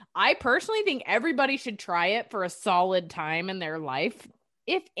 I personally think everybody should try it for a solid time in their life.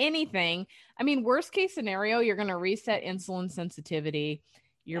 If anything, I mean, worst case scenario, you're going to reset insulin sensitivity.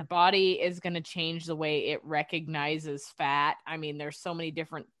 Your body is going to change the way it recognizes fat. I mean, there's so many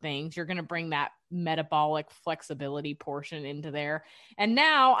different things. You're going to bring that metabolic flexibility portion into there. And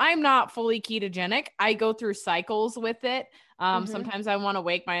now I'm not fully ketogenic. I go through cycles with it. Sometimes I want to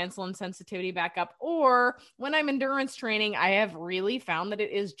wake my insulin sensitivity back up, or when I'm endurance training, I have really found that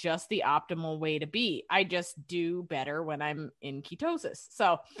it is just the optimal way to be. I just do better when I'm in ketosis.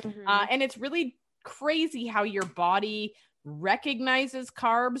 So, and it's really crazy how your body recognizes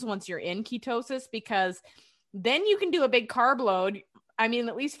carbs once you're in ketosis, because then you can do a big carb load. I mean,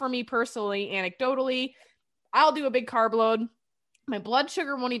 at least for me personally, anecdotally, I'll do a big carb load. My blood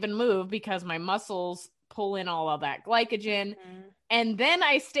sugar won't even move because my muscles pull in all of that glycogen. And then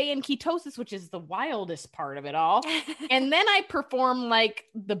I stay in ketosis, which is the wildest part of it all. And then I perform like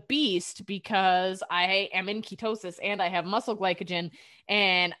the beast because I am in ketosis and I have muscle glycogen.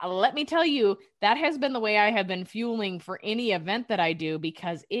 And let me tell you, that has been the way I have been fueling for any event that I do,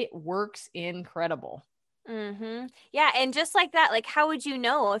 because it works incredible. Yeah, and just like that, like how would you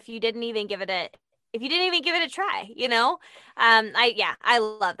know if you didn't even give it a try, you know? I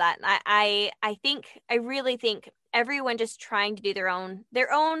love that. I really think everyone just trying to do their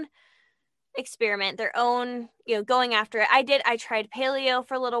own experiment, their own, going after it. I tried paleo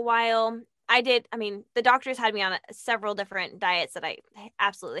for a little while. I mean, the doctors had me on several different diets that I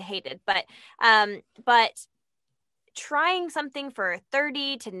absolutely hated, but trying something for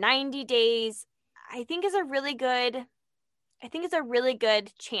 30 to 90 days, I think is a really good I think it's a really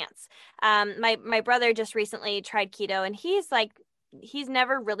good chance. My brother just recently tried keto, and he's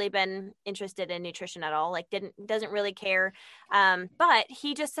never really been interested in nutrition at all. Like doesn't really care. But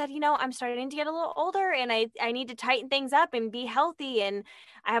he just said, I'm starting to get a little older, and I need to tighten things up and be healthy, and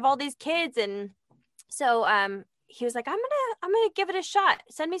I have all these kids, and so he was like, I'm gonna give it a shot.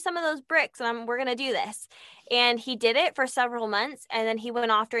 Send me some of those bricks, and we're gonna do this. And he did it for several months, and then he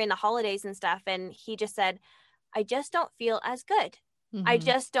went off during the holidays and stuff, and he just said, I just don't feel as good. I Mm-hmm.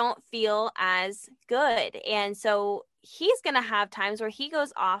 just don't feel as good. And so he's going to have times where he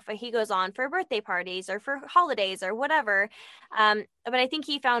goes off or he goes on for birthday parties or for holidays or whatever. But I think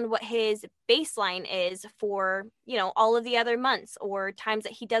he found what his baseline is for, all of the other months or times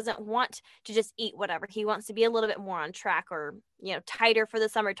that he doesn't want to just eat whatever. He wants to be a little bit more on track or, tighter for the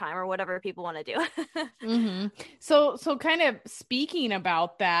summertime or whatever people want to do. Mm-hmm. So kind of speaking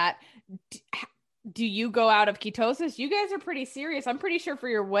about that, do you go out of ketosis? You guys are pretty serious. I'm pretty sure for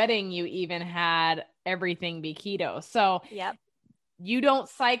your wedding, you even had everything be keto. So Yep. you don't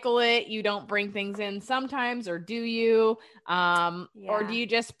cycle it. You don't bring things in sometimes, or do you? Or do Yeah. you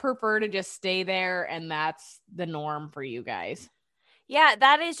just prefer to just stay there and that's the norm for you guys? Yeah,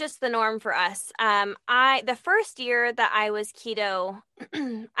 that is just the norm for us. The first year that I was keto,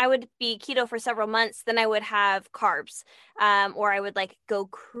 I would be keto for several months. Then I would have carbs, or I would like go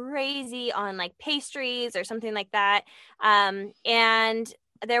crazy on like pastries or something like that. And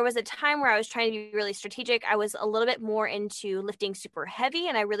there was a time where I was trying to be really strategic. I was a little bit more into lifting super heavy,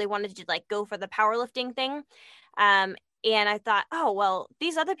 and I really wanted to like go for the powerlifting thing. And I thought, oh well,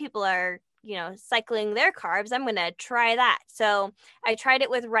 these other people are cycling their carbs. I'm going to try that. So I tried it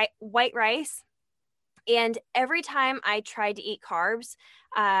with white rice. And every time I tried to eat carbs,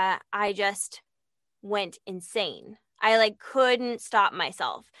 I just went insane. I like couldn't stop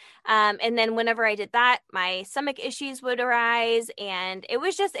myself. And then whenever I did that, my stomach issues would arise, and it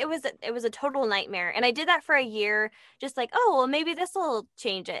was a total nightmare. And I did that for a year, just like, oh, well, maybe this will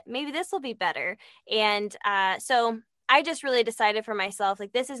change it. Maybe this will be better. And so I just really decided for myself,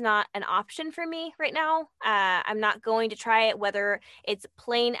 like, this is not an option for me right now. I'm not going to try it, whether it's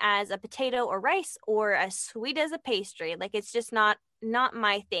plain as a potato or rice or as sweet as a pastry. Like, it's just not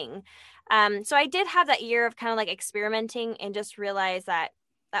my thing. So I did have that year of kind of like experimenting and just realized that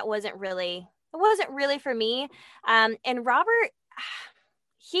that wasn't really for me. And Robert,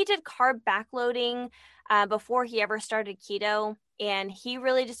 he did carb backloading before he ever started keto. And he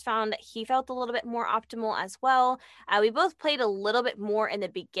really just found that he felt a little bit more optimal as well. We both played a little bit more in the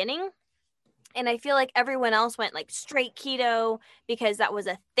beginning. And I feel like everyone else went like straight keto because that was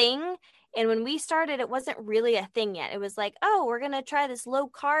a thing. And when we started, it wasn't really a thing yet. It was like, oh, we're going to try this low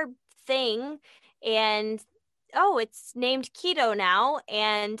carb thing. And oh, it's named keto now.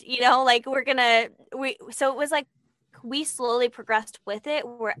 And, like so it was like we slowly progressed with it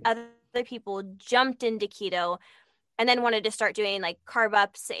where other people jumped into keto and then wanted to start doing like carb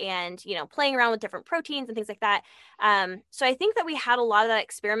ups and playing around with different proteins and things like that. So I think that we had a lot of that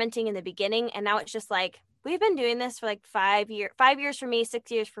experimenting in the beginning, and now it's just like we've been doing this for like 5 years for me,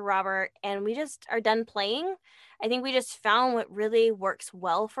 6 years for Robert, and we just are done playing. I think we just found what really works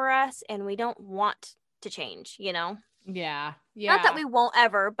well for us, and we don't want to change. Yeah. Not that Yeah. we won't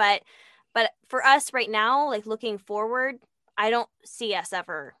ever, but for us right now, like looking forward, I don't see us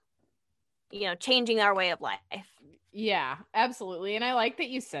ever changing our way of life. Yeah, absolutely. And I like that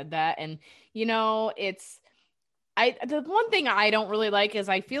you said that. And, the one thing I don't really like is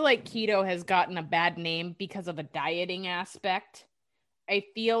I feel like keto has gotten a bad name because of a dieting aspect. I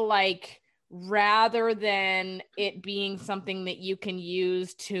feel like rather than it being something that you can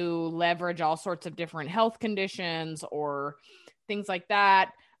use to leverage all sorts of different health conditions or things like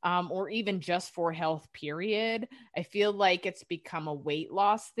that, or even just for health, period, I feel like it's become a weight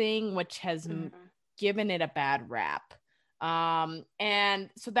loss thing, which has given it a bad rap. And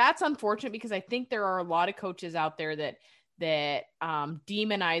so that's unfortunate because I think there are a lot of coaches out there that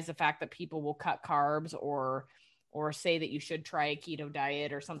demonize the fact that people will cut carbs or say that you should try a keto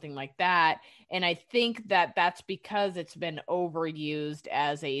diet or something like that. And I think that that's because it's been overused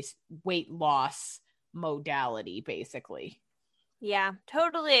as a weight loss modality, basically. Yeah,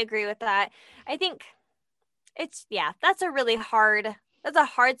 totally agree with that. I think that's a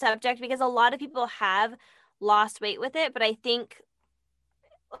hard subject because a lot of people have lost weight with it, but I think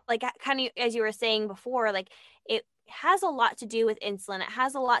like kind of as you were saying before, like it has a lot to do with insulin. It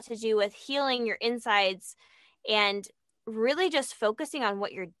has a lot to do with healing your insides and really just focusing on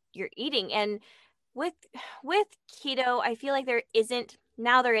what you're eating. And with with keto, I feel like there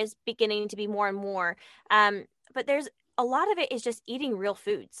is beginning to be more and more. But there's a lot of it is just eating real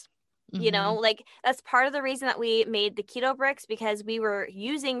foods. Mm-hmm. Like that's part of the reason that we made the keto bricks because we were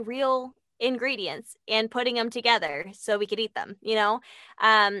using real ingredients and putting them together so we could eat them.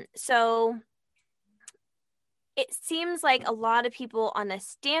 So it seems like a lot of people on a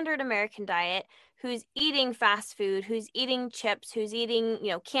standard American diet who's eating fast food, who's eating chips, who's eating,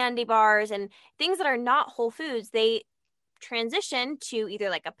 candy bars and things that are not whole foods, they transition to either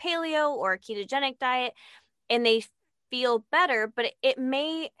like a paleo or a ketogenic diet and they feel better, but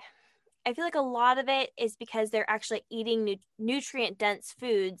I feel like a lot of it is because they're actually eating nutrient dense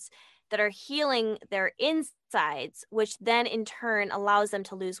foods that are healing their insides, which then in turn allows them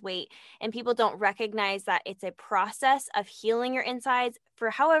to lose weight. And people don't recognize that it's a process of healing your insides. For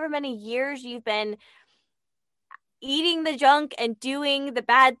however many years you've been eating the junk and doing the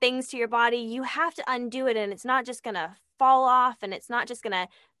bad things to your body, you have to undo it. And it's not just going to fall off and it's not just going to,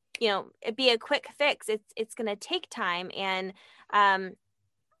 be a quick fix. It's going to take time. And,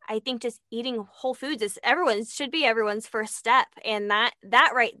 I think just eating whole foods should be everyone's first step. And that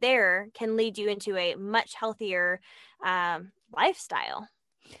right there can lead you into a much healthier lifestyle.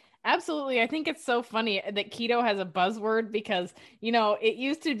 Absolutely. I think it's so funny that keto has a buzzword because, it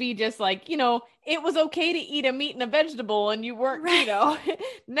used to be just like, it was okay to eat a meat and a vegetable and you weren't Right. keto.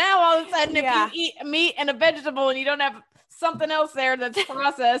 Now, all of a sudden, Yeah. if you eat a meat and a vegetable and you don't have something else there that's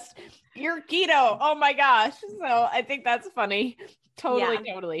processed, you're keto. Oh my gosh. So I think that's funny. Totally,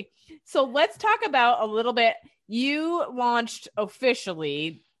 Yeah. totally. So let's talk about a little bit. You launched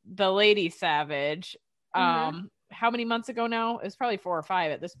officially the Lady Savage. How many months ago now? It was probably 4 or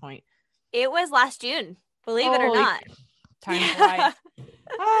 5 at this point. It was last June, believe it or Holy not. time flies.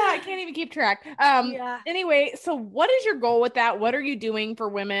 I can't even keep track. Yeah. Anyway, so what is your goal with that? What are you doing for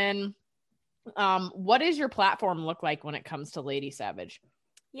women? What does your platform look like when it comes to Lady Savage?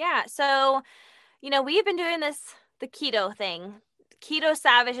 Yeah. So, we've been doing the keto thing. Keto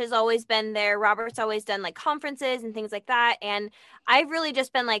Savage has always been there. Robert's always done like conferences and things like that. And I've really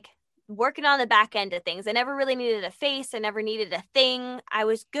just been like working on the back end of things. I never really needed a face. I never needed a thing. I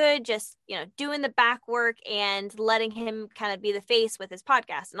was good just, doing the back work and letting him kind of be the face with his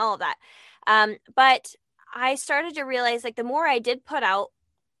podcast and all of that. But I started to realize like the more I did put out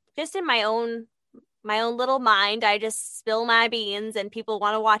just in my own little mind, I just spill my beans and people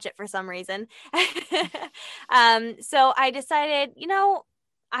want to watch it for some reason. So I decided,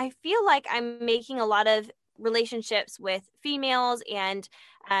 I feel like I'm making a lot of relationships with females, and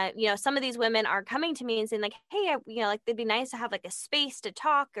some of these women are coming to me and saying like, hey, like it'd be nice to have like a space to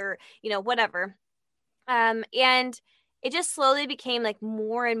talk, or whatever. And it just slowly became like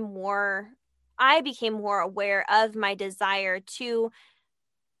more and more, I became more aware of my desire to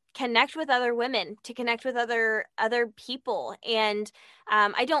connect with other women, to connect with other people. And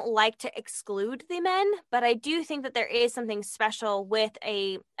I don't like to exclude the men, but I do think that there is something special with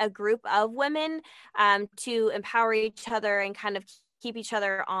a group of women, to empower each other and kind of keep each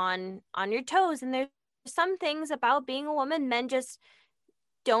other on your toes. And there's some things about being a woman men just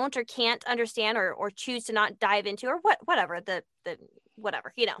don't or can't understand, or choose to not dive into, or whatever the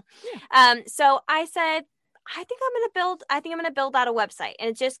whatever. Yeah. So I said, I think I'm gonna build out a website, and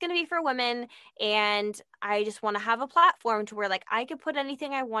it's just gonna be for women. And I just want to have a platform to where like I could put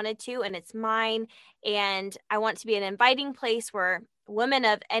anything I wanted to, and it's mine. And I want to be an inviting place where women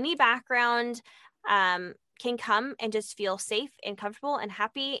of any background can come and just feel safe and comfortable and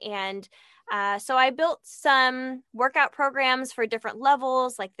happy. And so I built some workout programs for different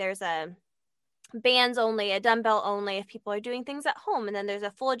levels. Like there's a bands only, a dumbbell only if people are doing things at home, and then there's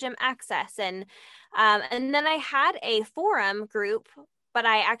a full gym access. And then I had a forum group, but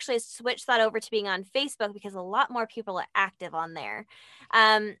I actually switched that over to being on Facebook because a lot more people are active on there.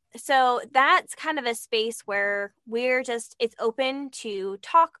 So that's kind of a space where it's open to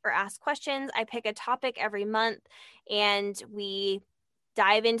talk or ask questions. I pick a topic every month and we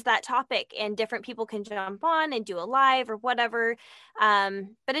dive into that topic, and different people can jump on and do a live or whatever.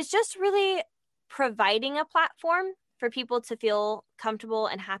 But it's just really providing a platform for people to feel comfortable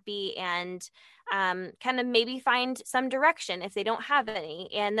and happy, and kind of maybe find some direction if they don't have any.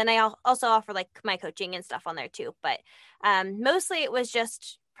 And then I also offer like my coaching and stuff on there too. But mostly it was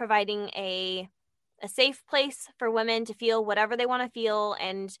just providing a safe place for women to feel whatever they want to feel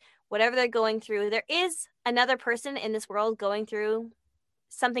and whatever they're going through. There is another person in this world going through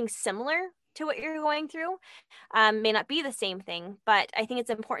something similar to what you're going through. May not be the same thing, but I think it's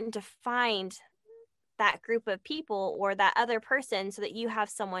important to find that group of people or that other person so that you have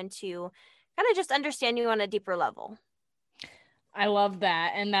someone to kind of just understand you on a deeper level. I love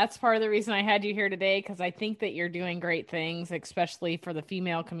that. And that's part of the reason I had you here today, because I think that you're doing great things, especially for the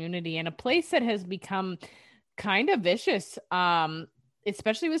female community in a place that has become kind of vicious,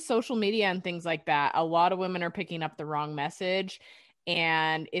 especially with social media and things like that. A lot of women are picking up the wrong message,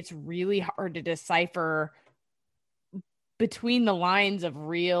 and it's really hard to decipher between the lines of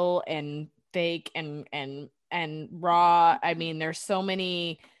real and fake and raw. I mean, there's so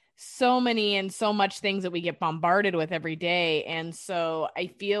many and so much things that we get bombarded with every day. And so I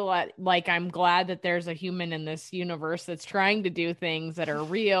feel like I'm glad that there's a human in this universe that's trying to do things that are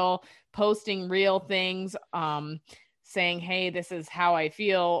real, posting real things, saying, hey, this is how I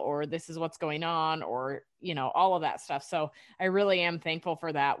feel, or this is what's going on, or, all of that stuff. So I really am thankful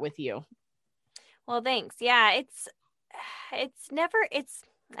for that with you. Well, thanks. Yeah, I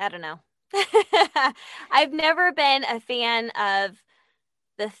don't know. I've never been a fan of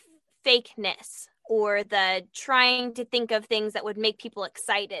the fakeness or the trying to think of things that would make people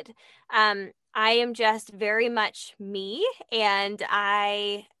excited. I am just very much me, and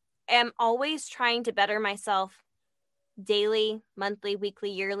I am always trying to better myself daily, monthly,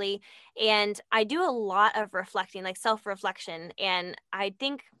 weekly, yearly. And I do a lot of reflecting, like self-reflection. And I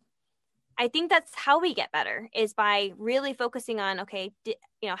think that's how we get better, is by really focusing on, okay,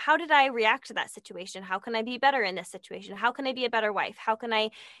 how did I react to that situation? How can I be better in this situation? How can I be a better wife? How can I,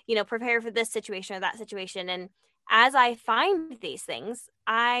 prepare for this situation or that situation? And as I find these things,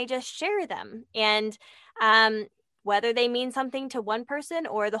 I just share them. And whether they mean something to one person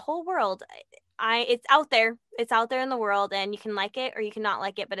or the whole world, it's out there. It's out there in the world, and you can like it or you cannot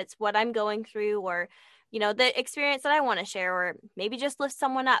like it, but it's what I'm going through, or, the experience that I want to share, or maybe just lift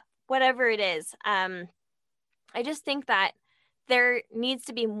someone up, whatever it is. I just think that there needs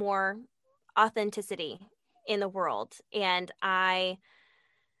to be more authenticity in the world. And I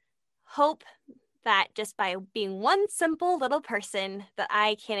hope that just by being one simple little person, that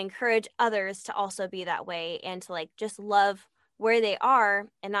I can encourage others to also be that way, and to like just love where they are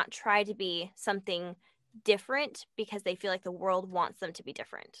and not try to be something different because they feel like the world wants them to be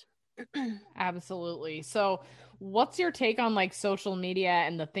different. Absolutely. So, what's your take on like social media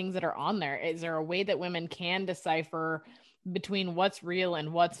and the things that are on there? Is there a way that women can decipher between what's real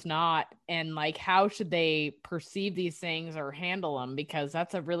and what's not? And like, how should they perceive these things or handle them? Because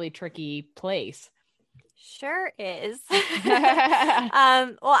that's a really tricky place. Sure is.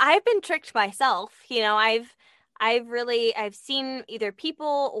 Well, I've been tricked myself. I've seen either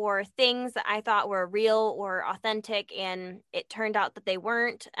people or things that I thought were real or authentic, and it turned out that they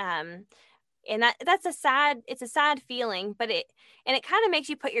weren't. And it's a sad feeling, but it kind of makes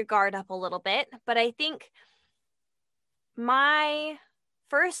you put your guard up a little bit. But I think my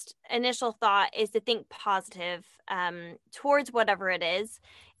first initial thought is to think positive towards whatever it is,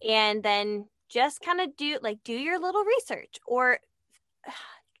 and then just kind of do your little research, or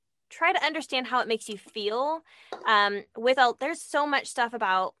try to understand how it makes you feel. There's so much stuff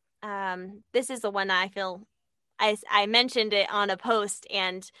about this is the one that I feel I mentioned it on a post,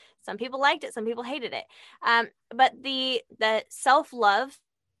 and some people liked it, some people hated it. But the self love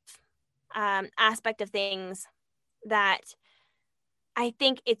aspect of things, that I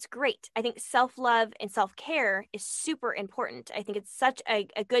think it's great. I think self love and self care is super important. I think it's such a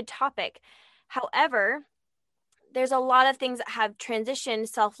good topic. However, there's a lot of things that have transitioned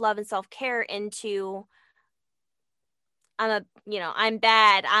self love and self care into I'm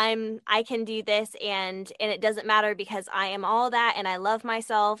bad. I can do this, and it doesn't matter because I am all that and I love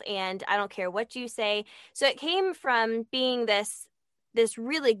myself and I don't care what you say. So it came from being this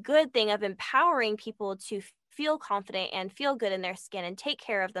really good thing of empowering people to feel confident and feel good in their skin and take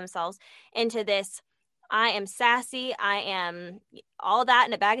care of themselves, into this I am sassy, I am all that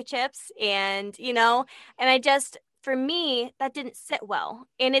in a bag of chips, and I just, for me, that didn't sit well.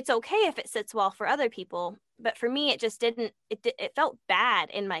 And it's okay if it sits well for other people, but for me it just didn't. It felt bad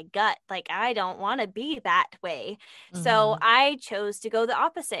in my gut, like I don't want to be that way. So Hmm. I chose to go the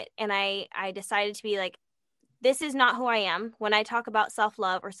opposite, and I decided to be like, this is not who I am. When I talk about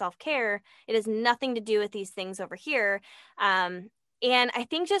self-love or self-care, it has nothing to do with these things over here. And I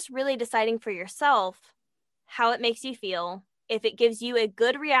think just really deciding for yourself how it makes you feel, if it gives you a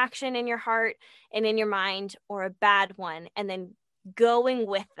good reaction in your heart and in your mind, or a bad one, and then going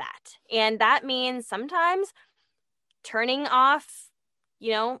with that. And that means sometimes turning off,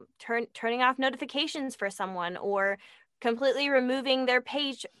 turning off notifications for someone, or completely removing their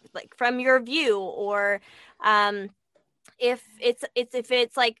page like from your view, or um if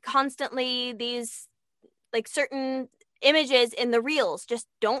it's like constantly these like certain images in the reels, just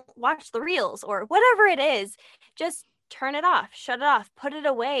don't watch the reels, or whatever it is. Just turn it off, shut it off, put it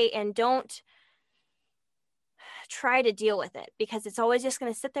away, and don't try to deal with it, because it's always just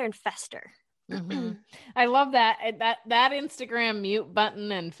going to sit there and fester. Hmm. I love that. That Instagram mute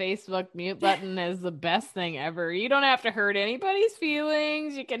button and Facebook mute button is the best thing ever. You don't have to hurt anybody's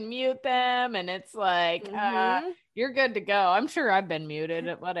feelings. You can mute them, and it's like, Mm-hmm. you're good to go. I'm sure I've been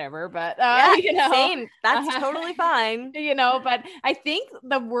muted, whatever, but Yeah, same. That's totally fine. but I think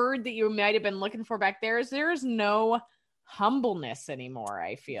the word that you might have been looking for back there is there's no humbleness anymore,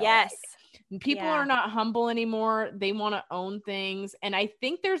 I feel Yes. like. People are Yeah. not humble anymore. They want to own things. And I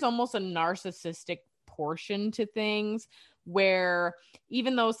think there's almost a narcissistic portion to things where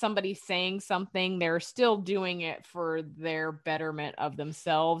even though somebody's saying something, they're still doing it for their betterment of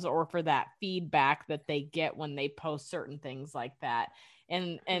themselves or for that feedback that they get when they post certain things like that.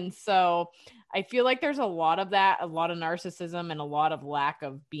 And so I feel like there's a lot of that, a lot of narcissism and a lot of lack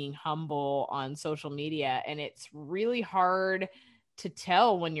of being humble on social media. And it's really hard to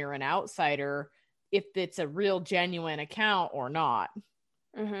tell when you're an outsider if it's a real genuine account or not.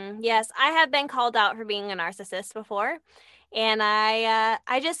 Yes, I have been called out for being a narcissist before, and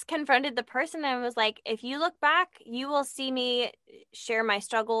I just confronted the person and was like, if you look back, you will see me share my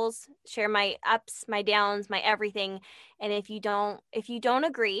struggles, share my ups, my downs, my everything. And if you don't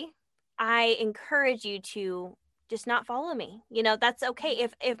agree, I encourage you to just not follow me. That's okay.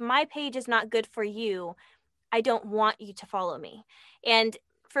 If my page is not good for you, I don't want you to follow me. And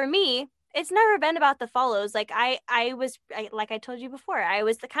for me, it's never been about the follows. Like like I told you before, I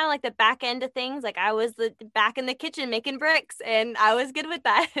was the kind of like the back end of things. Like I was the back in the kitchen making bricks, and I was good with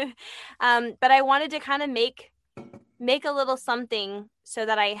that. But I wanted to kind of make a little something, so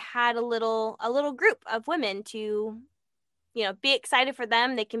that I had a little group of women to, be excited for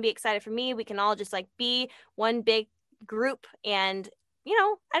them. They can be excited for me. We can all just like be one big group, and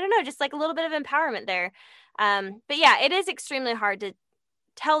I don't know, just like a little bit of empowerment there. But yeah, it is extremely hard to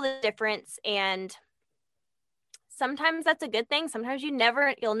tell the difference, and sometimes that's a good thing. Sometimes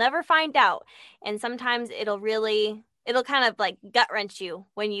you'll never find out, and sometimes it'll kind of like gut wrench you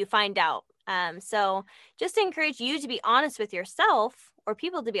when you find out. So just to encourage you to be honest with yourself, or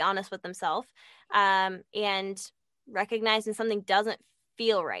people to be honest with themselves, and recognize when something doesn't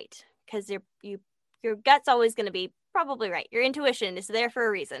feel right, because your gut's always going to be probably right. Your intuition is there for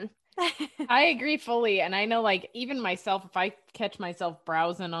a reason. I agree fully. And I know, like, even myself, if I catch myself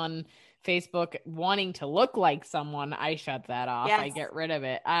browsing on Facebook wanting to look like someone, I shut that off. Yes. I get rid of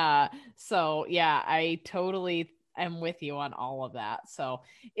it. So yeah, I totally am with you on all of that. So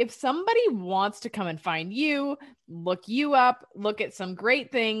if somebody wants to come and find you, look you up, look at some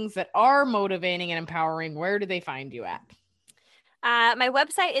great things that are motivating and empowering, where do they find you at? My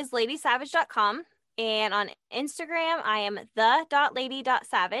website is ladysavage.com, and on Instagram, I am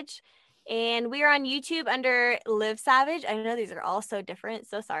the.lady.savage. And we are on YouTube under Live Savage. I know these are all so different,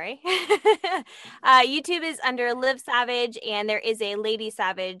 so sorry. YouTube is under Live Savage, and there is a Lady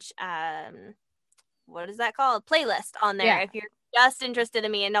Savage, what is that called? Playlist on there if you're just interested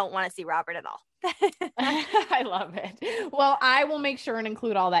in me and don't want to see Robert at all. I love it. Well, I will make sure and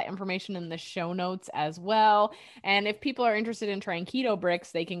include all that information in the show notes as well. And if people are interested in trying keto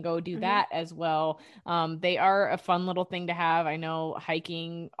bricks, they can go do that as well. They are a fun little thing to have. I know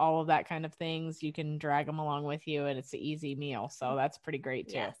hiking, all of that kind of things, you can drag them along with you, and it's an easy meal. So that's pretty great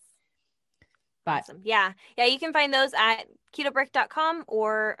too. Yes. But awesome. Yeah, you can find those at ketobrick.com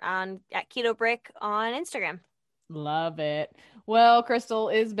or at ketobrick on Instagram. Love it. Well, Crystal,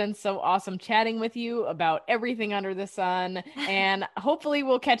 it's been so awesome chatting with you about everything under the sun, and hopefully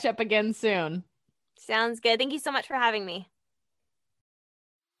we'll catch up again soon. Sounds good. Thank you so much for having me.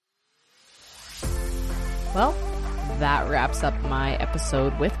 Well, that wraps up my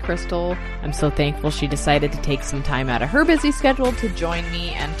episode with Crystal. I'm so thankful she decided to take some time out of her busy schedule to join me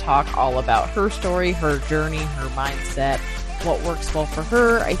and talk all about her story, her journey, her mindset, what works well for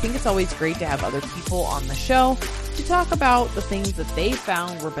her. I think it's always great to have other people on the show to talk about the things that they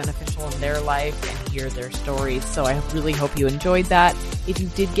found were beneficial in their life and hear their stories. So I really hope you enjoyed that. If you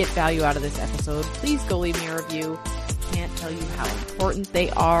did get value out of this episode, please go leave me a review. I can't tell you how important they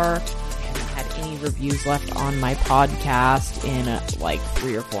are. I haven't had any reviews left on my podcast in like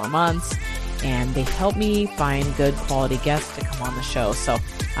 3 or 4 months, and they help me find good quality guests to come on the show. So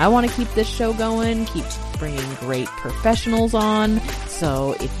I want to keep this show going, keep bringing great professionals on.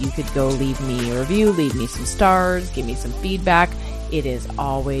 So if you could go leave me a review, leave me some stars, give me some feedback, it is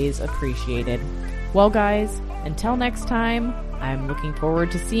always appreciated. Well, guys, until next time, I'm looking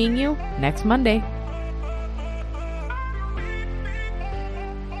forward to seeing you next Monday.